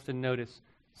just want us to notice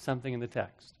something in the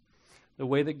text. The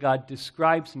way that God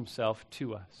describes himself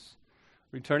to us.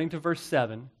 Returning to verse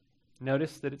 7,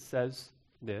 notice that it says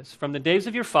this, from the days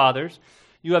of your fathers,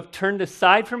 you have turned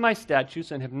aside from my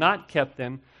statutes and have not kept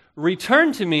them.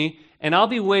 Return to me, and I'll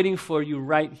be waiting for you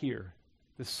right here.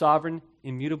 The sovereign,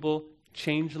 immutable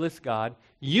changeless God.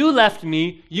 You left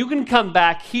me. You can come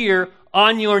back here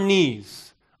on your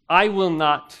knees. I will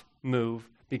not move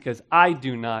because I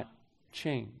do not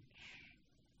change.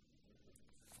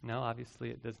 No, obviously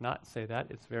it does not say that.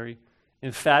 It's very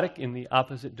emphatic in the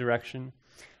opposite direction.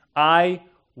 I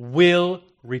will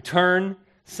return,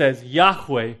 says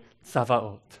Yahweh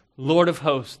Tsavaot, Lord of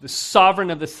hosts, the sovereign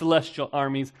of the celestial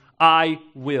armies. I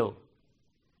will.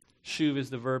 Shuv is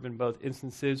the verb in both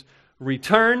instances.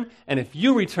 Return, and if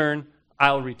you return,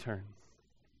 I'll return.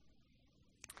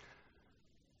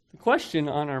 The question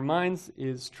on our minds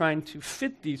is trying to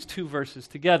fit these two verses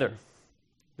together.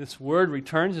 This word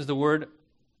returns is the word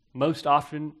most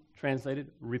often translated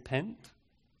repent.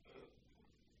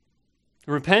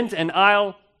 Repent and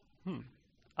I'll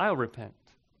repent.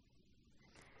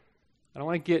 I don't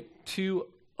want to get too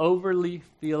overly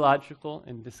theological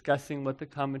in discussing what the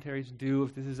commentaries do,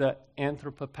 if this is an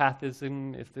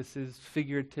anthropopathism, if this is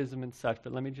figuratism and such,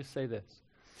 but let me just say this.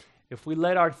 If we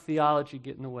let our theology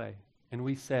get in the way and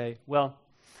we say, well,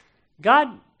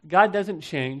 God doesn't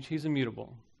change, he's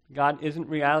immutable. God isn't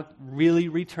really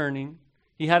returning.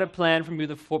 He had a plan from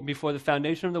before the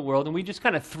foundation of the world, and we just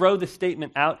kind of throw the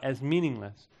statement out as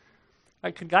meaningless.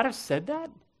 Right, could God have said that?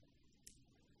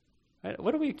 Right,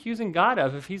 what are we accusing God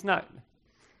of if he's not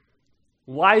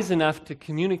wise enough to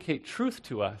communicate truth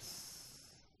to us?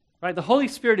 Right? The Holy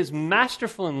Spirit is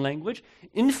masterful in language,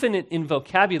 infinite in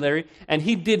vocabulary, and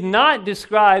he did not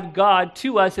describe God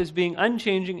to us as being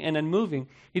unchanging and unmoving.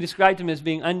 He described him as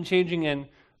being unchanging and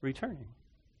returning.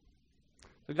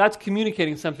 So God's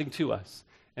communicating something to us,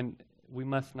 and we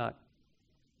must not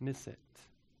miss it.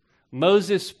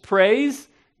 Moses prays,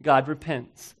 God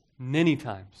repents many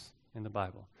times in the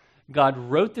Bible. God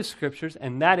wrote the scriptures,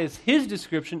 and that is his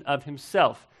description of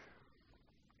himself.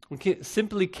 We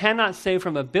simply cannot say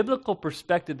from a biblical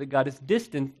perspective that God is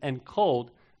distant and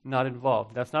cold, not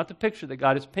involved. That's not the picture that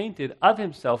God has painted of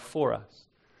himself for us.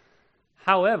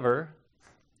 However,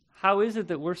 how is it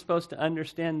that we're supposed to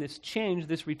understand this change,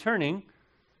 this returning,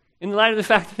 in light of the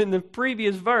fact that in the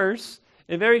previous verse,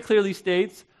 it very clearly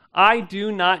states, I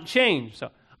do not change.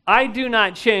 So, I do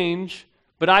not change,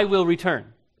 but I will return.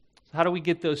 So how do we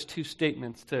get those two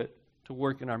statements to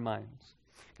work in our minds?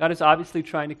 God is obviously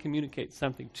trying to communicate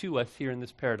something to us here in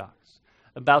this paradox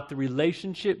about the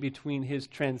relationship between his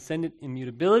transcendent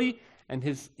immutability and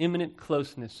his immanent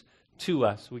closeness to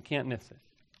us. We can't miss it.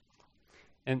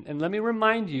 And let me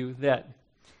remind you that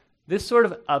this sort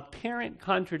of apparent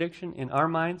contradiction in our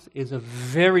minds is a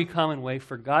very common way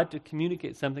for God to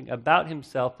communicate something about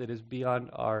himself that is beyond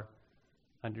our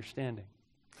understanding.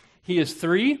 He is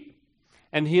three,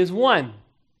 and he is one.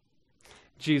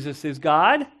 Jesus is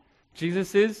God.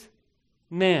 Jesus is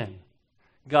man.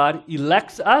 God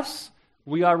elects us.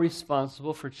 We are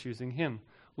responsible for choosing him.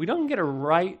 We don't get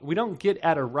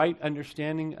at a right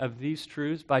understanding of these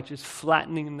truths by just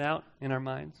flattening them out in our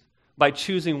minds, by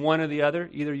choosing one or the other.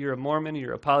 Either you're a Mormon or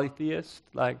you're a polytheist,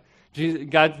 like Jesus,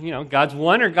 God, God's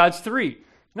one or God's three.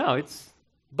 No, it's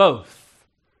both.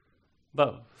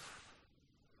 Both.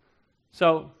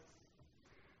 So,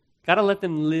 got to let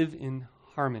them live in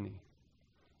harmony.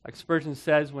 Like Spurgeon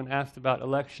says when asked about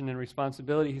election and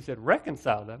responsibility, he said,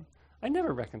 reconcile them. I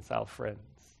never reconcile friends.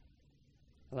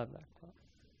 I love that quote.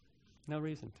 No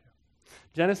reason to.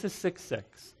 Genesis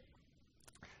 6:6.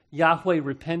 Yahweh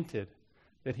repented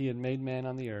that he had made man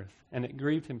on the earth, and it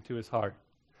grieved him to his heart.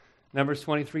 Numbers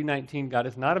 23:19. God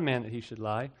is not a man that he should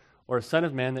lie, or a son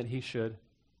of man that he should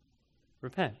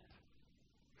repent.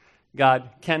 God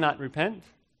cannot repent.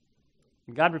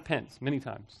 God repents many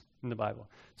times in the Bible.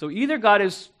 So either God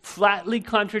is flatly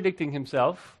contradicting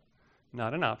himself,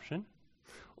 not an option,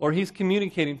 or he's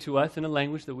communicating to us in a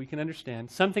language that we can understand,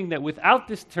 something that without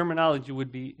this terminology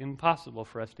would be impossible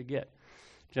for us to get.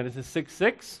 Genesis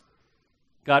 6:6,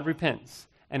 God repents,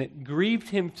 and it grieved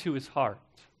him to his heart.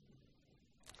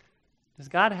 Does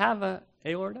God have an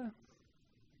aorta?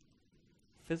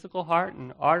 Physical heart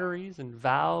and arteries and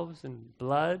valves and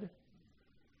blood?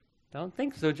 Don't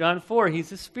think so. John 4,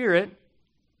 he's a spirit.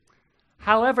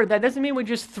 However, that doesn't mean we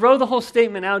just throw the whole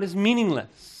statement out as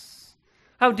meaningless.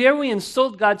 How dare we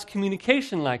insult God's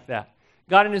communication like that?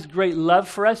 God in his great love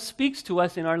for us speaks to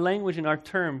us in our language, in our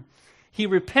term. He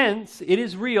repents, it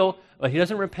is real, but he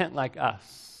doesn't repent like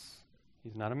us.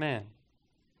 He's not a man.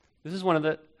 This is one of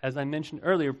the, as I mentioned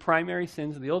earlier, primary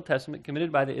sins of the Old Testament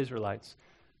committed by the Israelites.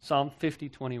 Psalm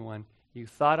 50:21. You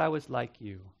thought I was like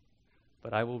you,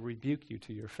 but I will rebuke you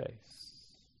to your face.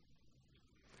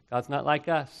 God's not like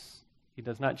us. He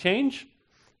does not change,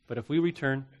 but if we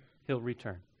return, he'll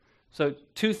return. So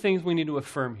 2 things we need to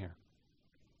affirm here.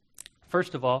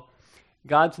 First of all,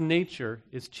 God's nature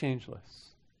is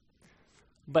changeless.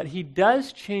 but he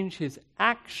does change his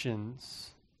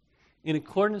actions in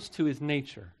accordance to his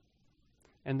nature.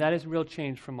 And that is real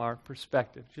change from our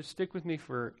perspective. Just stick with me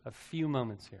for a few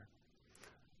moments here.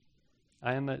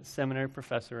 I am a seminary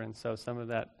professor, and so some of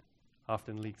that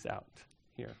often leaks out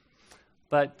here.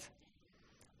 But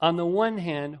on the one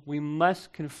hand, we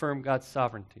must confirm God's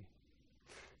sovereignty.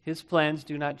 His plans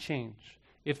do not change.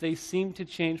 If they seem to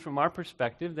change from our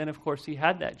perspective, then of course he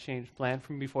had that change planned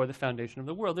from before the foundation of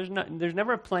the world. There's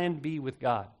never a plan B with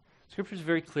God. Scripture is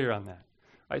very clear on that.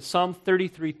 Right? Psalm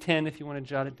 33:10, if you want to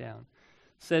jot it down,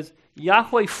 says,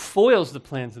 Yahweh foils the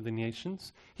plans of the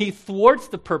nations. He thwarts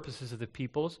the purposes of the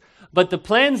peoples, but the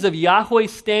plans of Yahweh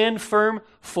stand firm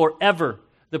forever.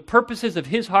 The purposes of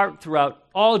his heart throughout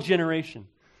all generation.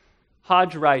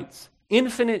 Hodge writes,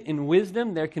 infinite in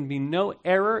wisdom, there can be no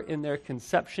error in their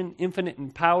conception. Infinite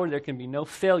in power, there can be no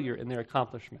failure in their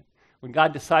accomplishment. When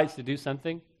God decides to do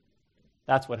something,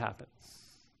 that's what happens.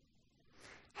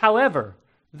 However,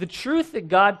 the truth that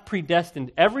God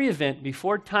predestined every event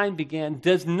before time began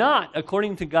does not,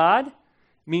 according to God,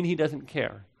 mean he doesn't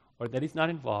care or that he's not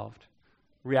involved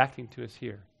reacting to us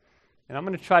here. And I'm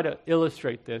going to try to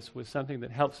illustrate this with something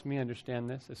that helps me understand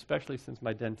this, especially since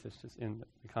my dentist is in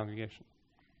the congregation.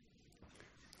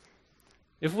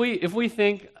 If we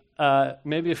think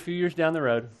maybe a few years down the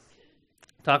road,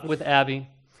 talking with Abby,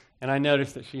 and I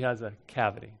notice that she has a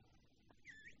cavity.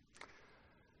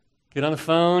 Get on the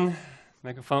phone,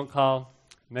 make a phone call,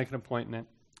 make an appointment.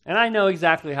 And I know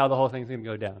exactly how the whole thing's going to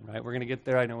go down, right? We're going to get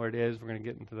there. I know where it is. We're going to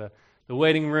get into the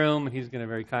waiting room, and he's going to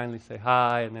very kindly say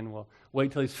hi, and then we'll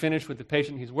wait till he's finished with the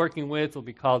patient he's working with. We'll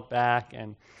be called back,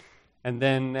 and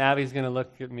then Abby's going to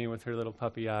look at me with her little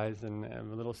puppy eyes, and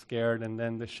I'm a little scared, and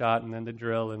then the shot, and then the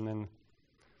drill, and then...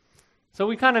 So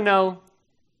we kind of know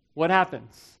what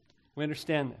happens. We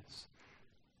understand this.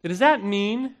 But does that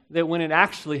mean that when it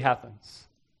actually happens,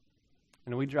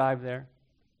 and we drive there,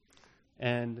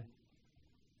 and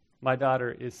my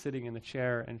daughter is sitting in the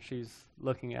chair, and she's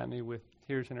looking at me with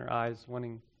tears in her eyes,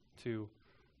 wanting to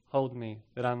hold me,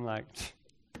 that I'm like,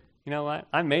 you know what?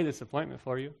 I made this appointment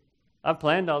for you. I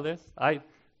planned all this. I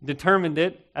determined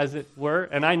it, as it were,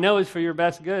 and I know it's for your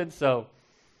best good, so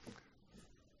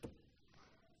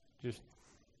just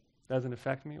doesn't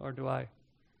affect me, or do I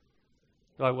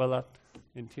well up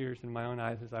in tears in my own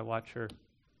eyes as I watch her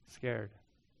scared?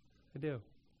 I do.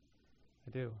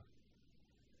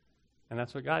 And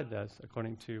that's what God does,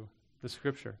 according to the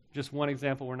Scripture. Just one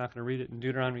example, we're not going to read it, in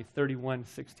Deuteronomy 31:16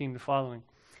 and following.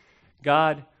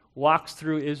 God walks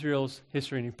through Israel's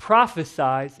history, and he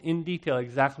prophesies in detail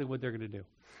exactly what they're going to do.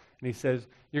 And he says,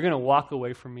 you're going to walk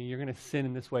away from me, you're going to sin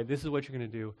in this way, this is what you're going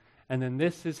to do, and then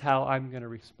this is how I'm going to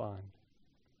respond.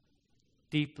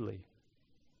 Deeply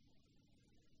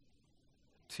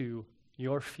to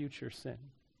your future sin.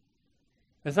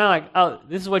 It's not like, oh,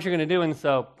 this is what you're going to do, and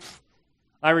so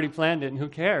I already planned it, and who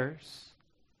cares?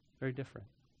 Very different.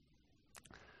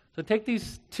 So take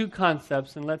these two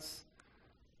concepts, and let's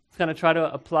kind of try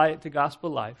to apply it to gospel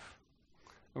life.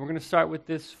 And we're going to start with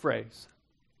this phrase.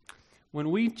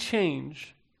 When we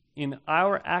change in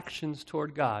our actions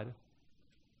toward God,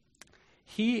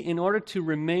 he, in order to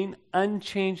remain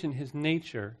unchanged in his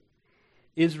nature,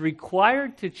 is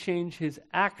required to change his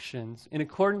actions in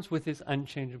accordance with his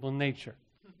unchangeable nature.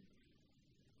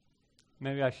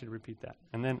 Maybe I should repeat that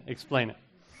and then explain it.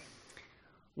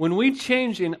 When we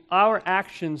change in our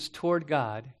actions toward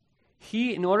God,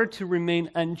 he, in order to remain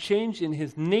unchanged in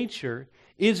his nature,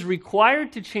 is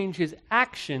required to change his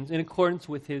actions in accordance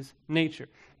with his nature.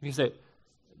 If you say,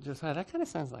 Josiah, that kind of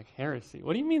sounds like heresy.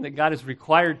 What do you mean that God is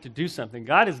required to do something?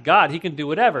 God is God. He can do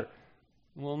whatever.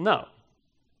 Well, no.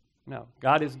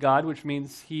 God is God, which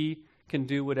means he can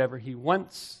do whatever he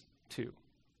wants to.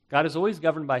 God is always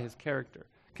governed by his character.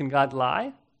 Can God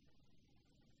lie?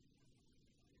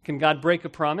 Can God break a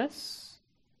promise?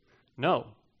 No.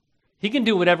 He can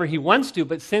do whatever he wants to,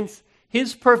 but since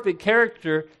his perfect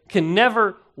character can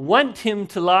never want him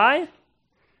to lie,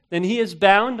 then he is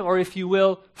bound, or if you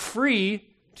will, free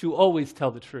to always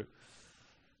tell the truth.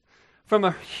 From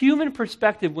a human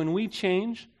perspective, when we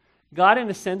change, God, in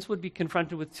a sense, would be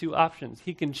confronted with two options.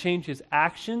 He can change his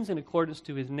actions in accordance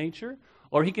to his nature,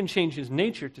 or he can change his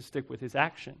nature to stick with his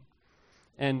action.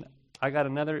 And I got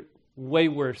another way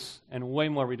worse and way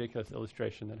more ridiculous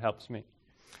illustration that helps me.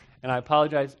 And I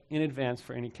apologize in advance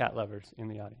for any cat lovers in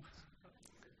the audience.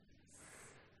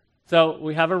 So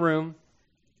we have a room,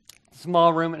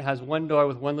 small room. It has one door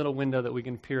with one little window that we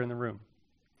can peer in the room.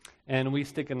 And we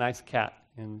stick a nice cat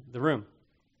in the room.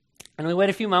 And we wait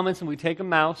a few moments and we take a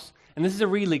mouse. And this is a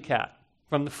Reedley cat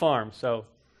from the farm. So,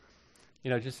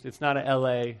 it's not an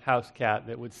LA house cat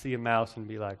that would see a mouse and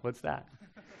be like, what's that?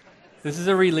 This is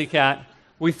a Reedley cat.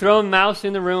 We throw a mouse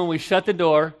in the room and we shut the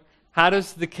door. How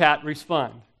does the cat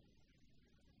respond?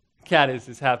 The cat is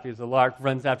as happy as a lark,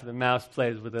 runs after the mouse,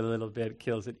 plays with it a little bit,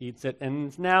 kills it, eats it, and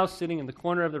is now sitting in the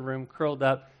corner of the room, curled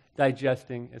up,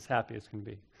 digesting, as happy as can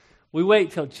be. We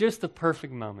wait till just the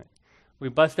perfect moment. We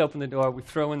bust open the door, we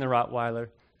throw in the Rottweiler,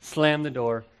 slam the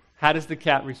door. How does the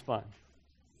cat respond?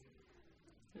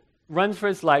 Runs for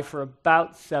his life for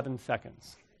about 7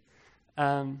 seconds.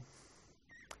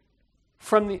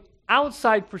 From the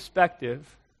outside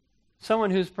perspective,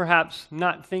 someone who's perhaps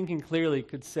not thinking clearly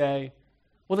could say,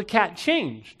 well, the cat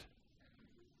changed.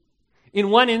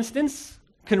 In one instance,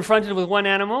 confronted with one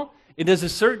animal, it does a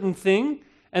certain thing,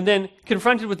 and then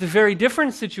confronted with a very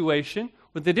different situation,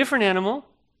 with a different animal,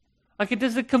 like it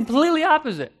does the completely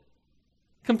opposite.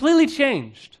 Completely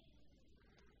changed.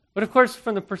 But of course,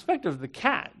 from the perspective of the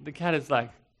cat is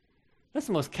like, that's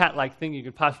the most cat-like thing you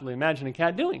could possibly imagine a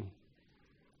cat doing.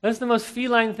 That's the most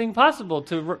feline thing possible,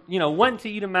 to want to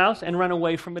eat a mouse and run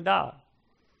away from a dog.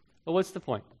 But what's the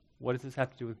point? What does this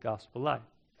have to do with gospel life?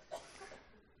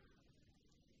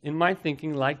 In my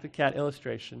thinking, like the cat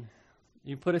illustration,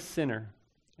 you put a sinner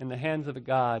in the hands of a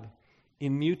God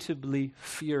immutably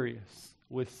furious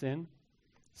with sin.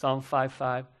 Psalm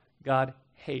 5:5, God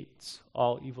hates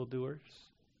all evildoers.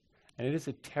 And it is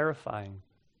a terrifying,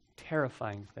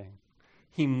 terrifying thing.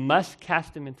 He must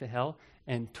cast him into hell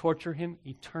and torture him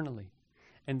eternally.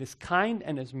 And as kind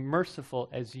and as merciful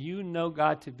as you know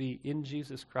God to be in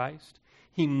Jesus Christ,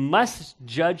 he must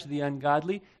judge the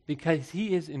ungodly because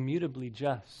he is immutably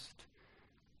just.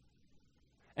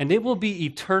 And it will be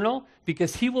eternal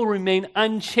because he will remain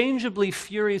unchangeably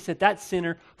furious at that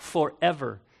sinner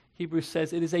forever. Hebrews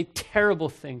says it is a terrible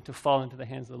thing to fall into the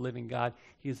hands of the living God.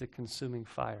 He is a consuming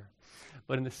fire.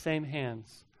 But in the same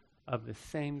hands of the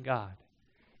same God,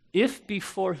 if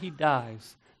before he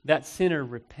dies, that sinner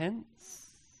repents,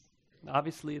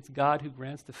 obviously it's God who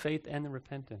grants the faith and the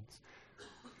repentance.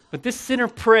 But this sinner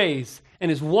prays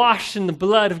and is washed in the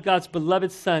blood of God's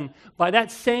beloved Son. By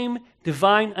that same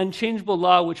divine, unchangeable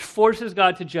law which forces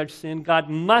God to judge sin, God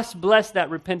must bless that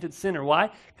repentant sinner. Why?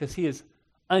 Because he is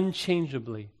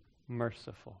unchangeably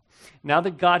merciful. Now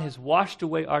that God has washed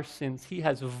away our sins, he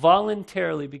has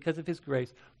voluntarily, because of his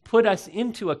grace, put us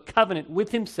into a covenant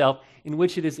with himself in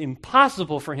which it is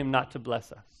impossible for him not to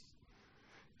bless us.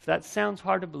 If that sounds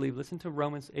hard to believe, listen to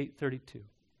Romans 8:32.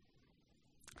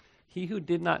 He who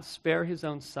did not spare his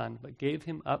own son, but gave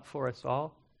him up for us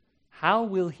all, how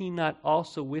will he not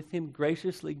also with him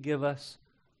graciously give us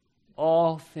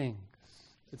all things?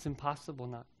 It's impossible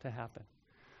not to happen.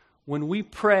 When we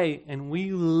pray and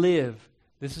we live,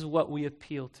 this is what we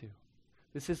appeal to.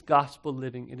 This is gospel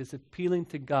living. It is appealing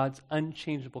to God's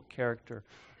unchangeable character.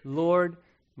 Lord,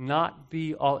 not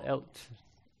be all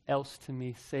else to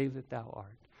me, save that thou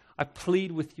art. I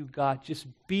plead with you, God, just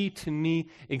be to me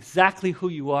exactly who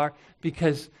you are,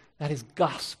 because that is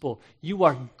gospel. You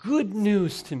are good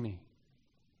news to me.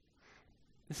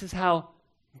 This is how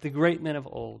the great men of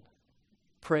old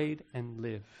prayed and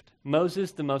lived.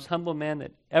 Moses, the most humble man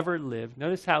that ever lived,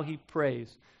 notice how he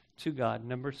prays to God,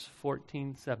 Numbers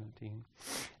 14:17.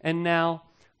 And now,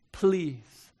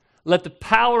 please, let the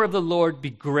power of the Lord be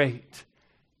great,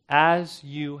 as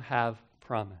you have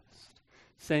promised.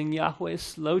 Saying, Yahweh is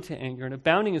slow to anger and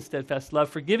abounding in steadfast love,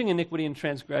 forgiving iniquity and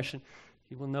transgression.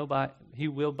 He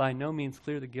will by no means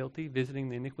clear the guilty, visiting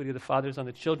the iniquity of the fathers on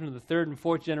the children of the third and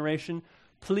fourth generation.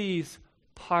 Please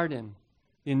pardon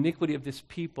the iniquity of this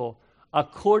people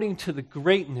according to the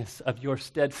greatness of your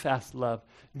steadfast love,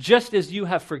 just as you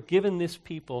have forgiven this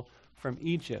people from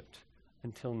Egypt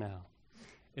until now.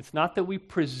 It's not that we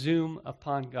presume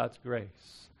upon God's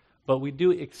grace, but we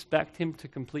do expect him to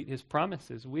complete his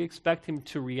promises. We expect him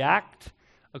to react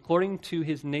according to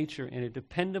his nature in a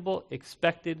dependable,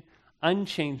 expected,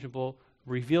 unchangeable,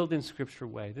 revealed in Scripture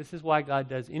way. This is why God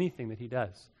does anything that he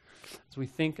does. As we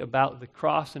think about the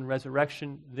cross and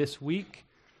resurrection this week,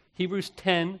 Hebrews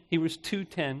 2:10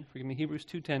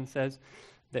 says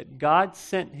that God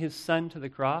sent his Son to the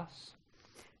cross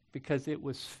because it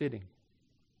was fitting.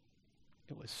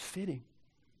 It was fitting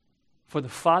for the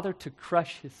Father to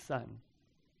crush his Son.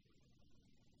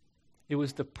 It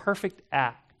was the perfect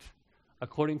act,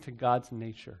 according to God's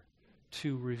nature,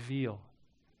 to reveal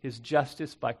his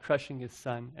justice by crushing his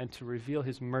Son and to reveal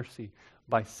his mercy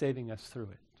by saving us through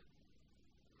it.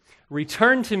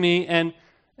 Return to me and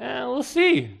we'll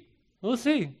see. We'll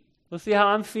see. We'll see how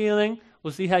I'm feeling.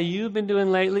 We'll see how you've been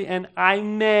doing lately, and I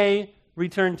may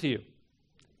return to you.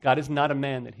 God is not a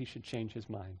man that he should change his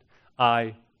mind.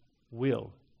 I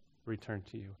will return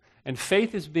to you. And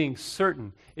faith is being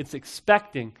certain. It's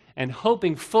expecting and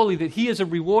hoping fully that he is a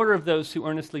rewarder of those who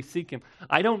earnestly seek him.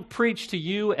 I don't preach to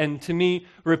you and to me,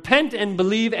 repent and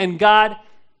believe, and God,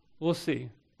 we'll see.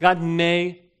 God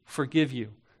may forgive you.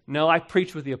 No, I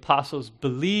preach with the apostles,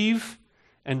 believe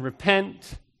and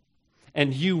repent,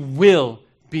 and you will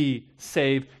be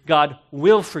saved. God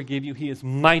will forgive you. He is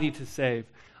mighty to save.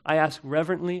 I ask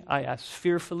reverently, I ask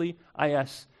fearfully, I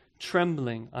ask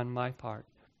trembling on my part,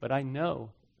 but I know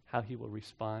how he will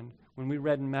respond. When we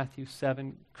read in Matthew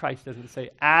 7, Christ doesn't say,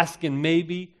 ask and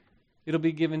maybe it'll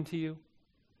be given to you.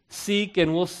 Seek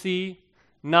and we'll see.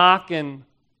 Knock and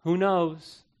who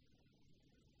knows.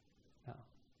 No.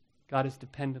 God is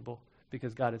dependable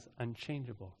because God is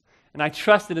unchangeable. And I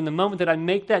trust that in the moment that I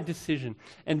make that decision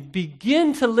and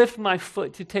begin to lift my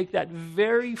foot to take that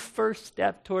very first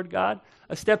step toward God,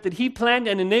 a step that he planned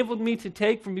and enabled me to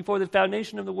take from before the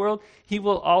foundation of the world, he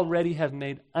will already have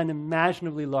made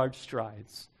unimaginably large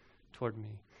strides toward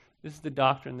me. This is the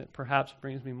doctrine that perhaps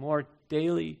brings me more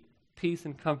daily peace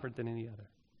and comfort than any other.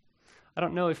 I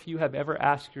don't know if you have ever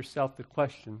asked yourself the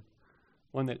question,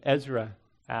 one that Ezra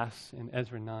asks in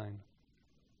Ezra 9.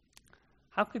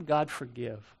 How could God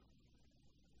forgive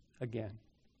again?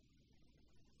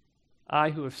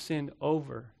 I who have sinned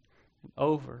over and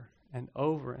over and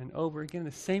over and over again in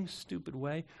the same stupid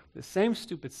way, the same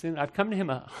stupid sin. I've come to him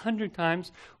 100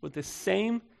 times with the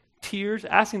same tears,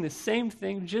 asking the same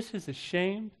thing, just as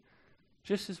ashamed,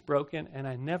 just as broken, and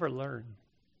I never learn.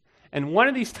 And one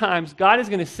of these times, God is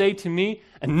going to say to me,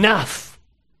 enough.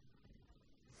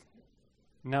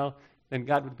 No, then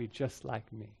God would be just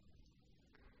like me.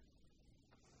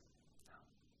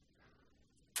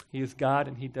 He is God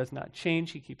and he does not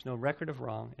change. He keeps no record of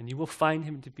wrong. And you will find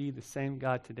him to be the same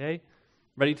God today,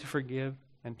 ready to forgive,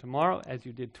 and tomorrow as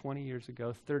you did 20 years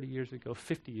ago, 30 years ago,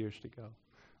 50 years ago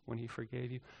when he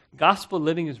forgave you. Gospel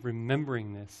living is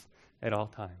remembering this at all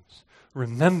times.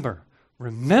 Remember,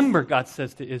 God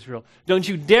says to Israel, don't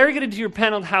you dare get into your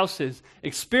paneled houses,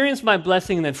 experience my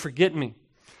blessing, and then forget me.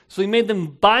 So he made them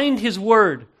bind his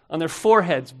word on their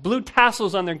foreheads, blue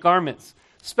tassels on their garments,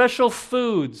 special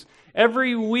foods,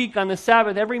 every week on the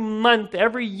Sabbath, every month,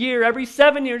 every year, every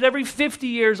 7 years, every 50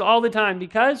 years, all the time,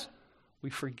 because we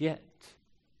forget.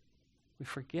 We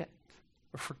forget.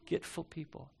 We're forgetful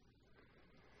people.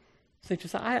 So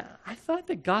just, I thought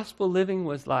that gospel living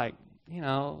was like,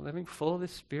 living full of the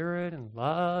Spirit and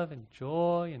love and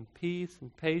joy and peace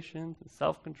and patience and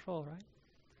self-control, right?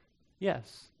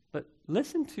 Yes, but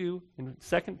listen to, in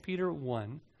 2 Peter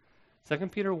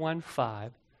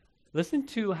 1:5, listen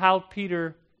to how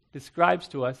Peter describes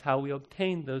to us how we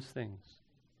obtain those things.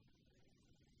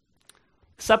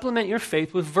 Supplement your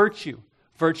faith with virtue,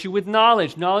 virtue with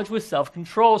knowledge, knowledge with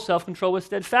self-control, self-control with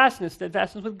steadfastness,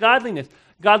 steadfastness with godliness,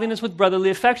 godliness with brotherly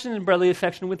affection, and brotherly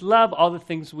affection with love, all the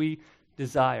things we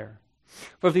desire.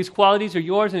 For if these qualities are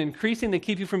yours and increasing, they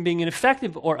keep you from being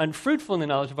ineffective or unfruitful in the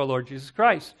knowledge of our Lord Jesus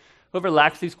Christ. Whoever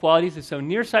lacks these qualities is so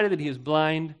nearsighted that he is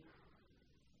blind.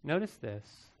 Notice this.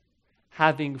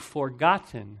 Having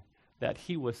forgotten that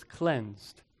he was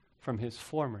cleansed from his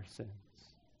former sins.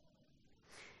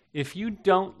 If you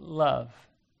don't love,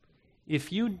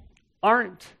 if you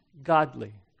aren't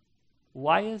godly,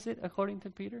 why is it, according to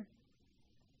Peter?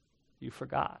 You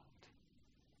forgot.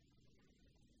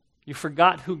 You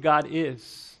forgot who God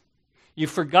is. You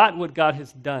forgot what God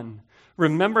has done.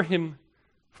 Remember him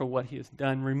for what he has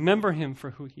done. Remember him for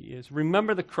who he is.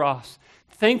 Remember the cross.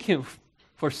 Thank him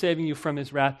for saving you from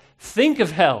his wrath. Think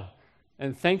of hell,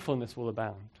 and thankfulness will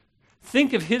abound.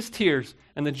 Think of his tears,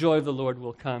 and the joy of the Lord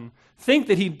will come. Think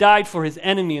that he died for his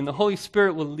enemy, and the Holy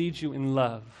Spirit will lead you in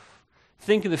love.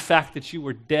 Think of the fact that you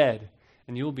were dead,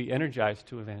 and you will be energized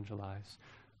to evangelize.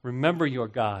 Remember your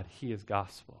God. He is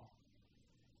gospel.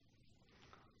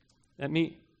 Let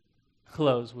me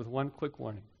close with one quick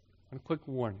warning,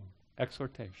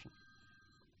 exhortation.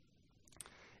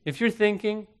 If you're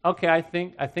thinking, okay, I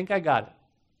think I got it.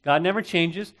 God never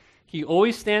changes. He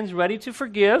always stands ready to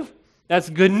forgive. That's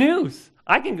good news.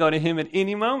 I can go to him at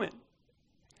any moment.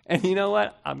 And you know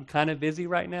what? I'm kind of busy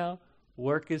right now.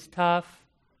 Work is tough.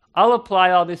 I'll apply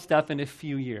all this stuff in a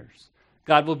few years.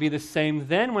 God will be the same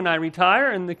then when I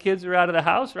retire and the kids are out of the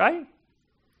house, right?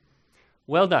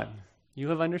 Well done. You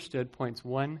have understood points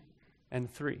 1 and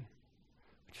 3.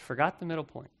 But you forgot the middle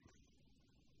point.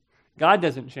 God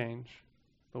doesn't change,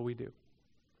 but we do.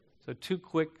 So 2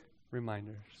 quick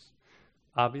reminders.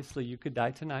 Obviously, you could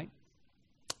die tonight.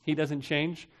 He doesn't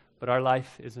change, but our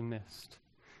life is a mist.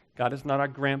 God is not our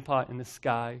grandpa in the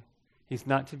sky. He's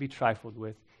not to be trifled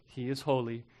with. He is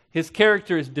holy. His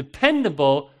character is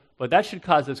dependable, but that should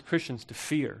cause us Christians to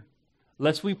fear.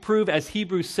 Lest we prove, as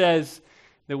Hebrews says,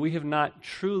 that we have not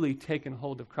truly taken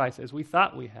hold of Christ as we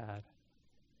thought we had,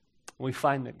 we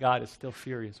find that God is still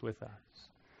furious with us.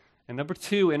 And number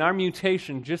two, in our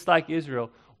mutation, just like Israel,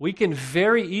 we can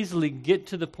very easily get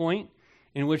to the point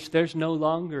in which there's no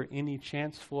longer any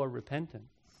chance for repentance.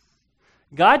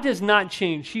 God does not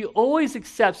change. He always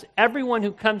accepts everyone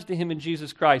who comes to him in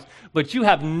Jesus Christ, but you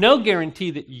have no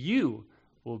guarantee that you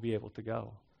will be able to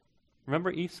go. Remember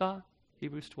Esau,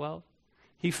 Hebrews 12?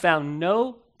 He found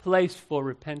no place for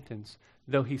repentance,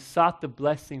 though he sought the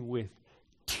blessing with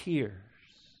tears.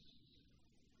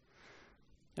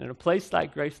 And in a place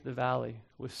like Grace of the Valley,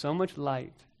 with so much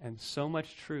light and so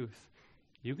much truth,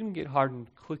 you can get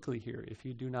hardened quickly here if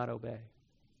you do not obey.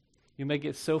 You may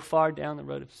get so far down the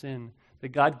road of sin that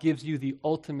God gives you the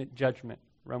ultimate judgment,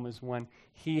 Romans 1.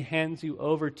 He hands you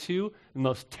over to the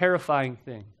most terrifying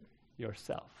thing,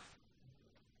 yourself.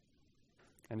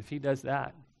 And if he does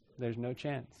that, there's no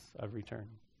chance of return.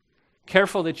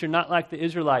 Careful that you're not like the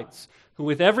Israelites, who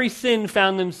with every sin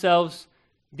found themselves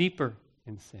deeper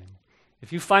in sin.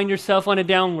 If you find yourself on a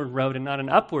downward road and not an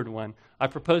upward one, I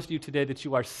propose to you today that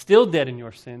you are still dead in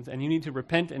your sins and you need to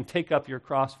repent and take up your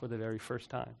cross for the very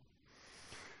first time.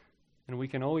 And we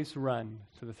can always run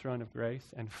to the throne of grace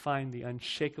and find the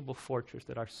unshakable fortress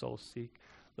that our souls seek.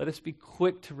 Let us be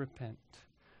quick to repent,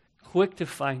 quick to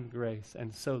find grace,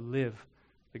 and so live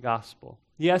the gospel.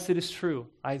 Yes, it is true.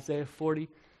 Isaiah 40,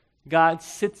 God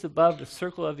sits above the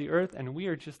circle of the earth, and we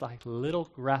are just like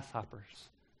little grasshoppers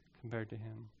compared to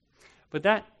him. But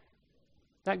that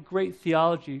great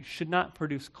theology should not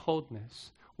produce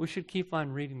coldness. We should keep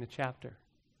on reading the chapter.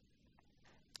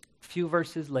 A few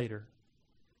verses later,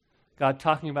 God,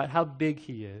 talking about how big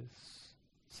he is,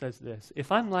 says this: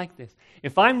 if I'm like this,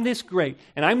 if I'm this great,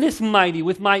 and I'm this mighty,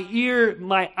 with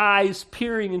my eyes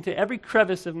peering into every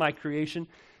crevice of my creation,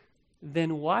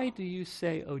 then why do you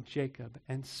say, O Jacob,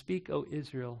 and speak, O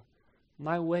Israel,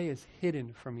 my way is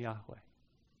hidden from Yahweh?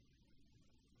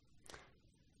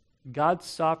 God's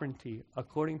sovereignty,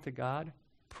 according to God,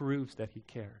 proves that he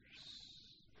cares.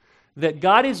 That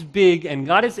God is big, and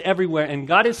God is everywhere, and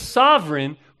God is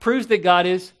sovereign, proves that God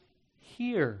is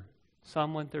here.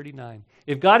 Psalm 139.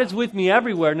 If God is with me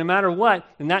everywhere, no matter what,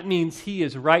 then that means he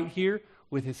is right here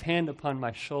with his hand upon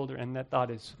my shoulder, and that thought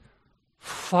is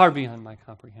far beyond my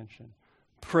comprehension.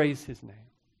 Praise his name.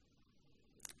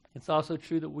 It's also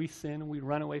true that we sin and we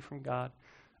run away from God.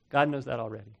 God knows that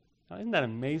already. Now, isn't that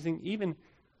amazing? Even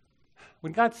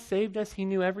when God saved us, he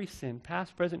knew every sin,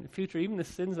 past, present, and future, even the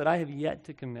sins that I have yet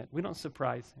to commit. We don't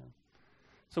surprise him.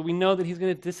 So we know that he's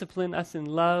going to discipline us in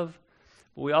love,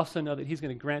 but we also know that he's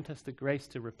going to grant us the grace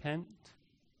to repent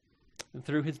and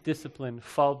through his discipline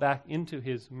fall back into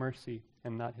his mercy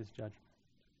and not his judgment.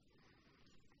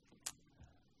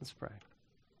 Let's pray.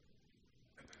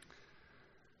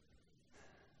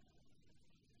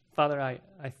 Father,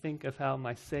 I think of how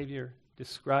my Savior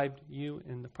described you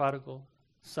in the prodigal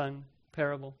son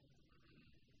parable.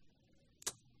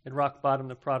 At rock bottom,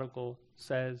 the prodigal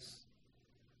says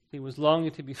he was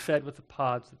longing to be fed with the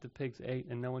pods that the pigs ate,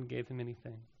 and no one gave him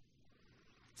anything.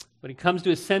 But he comes to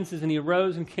his senses, and he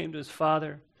arose and came to his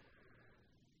father.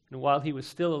 And while he was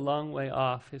still a long way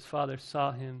off, his father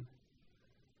saw him,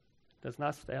 does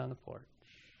not stay on the porch.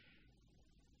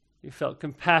 He felt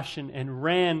compassion and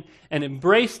ran and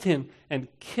embraced him and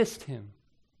kissed him.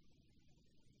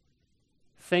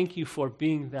 Thank you for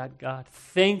being that God.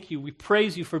 Thank you. We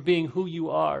praise you for being who you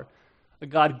are, a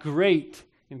God great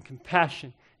in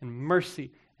compassion and mercy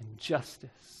and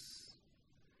justice.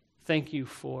 Thank you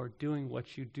for doing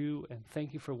what you do, and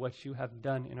thank you for what you have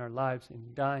done in our lives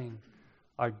in dying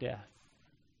our death,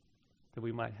 that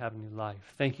we might have new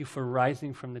life. Thank you for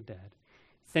rising from the dead.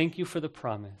 Thank you for the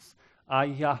promise, I,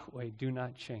 Yahweh, do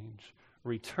not change.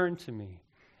 Return to me,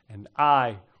 and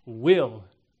I will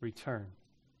return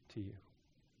to you.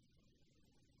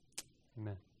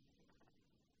 Amen.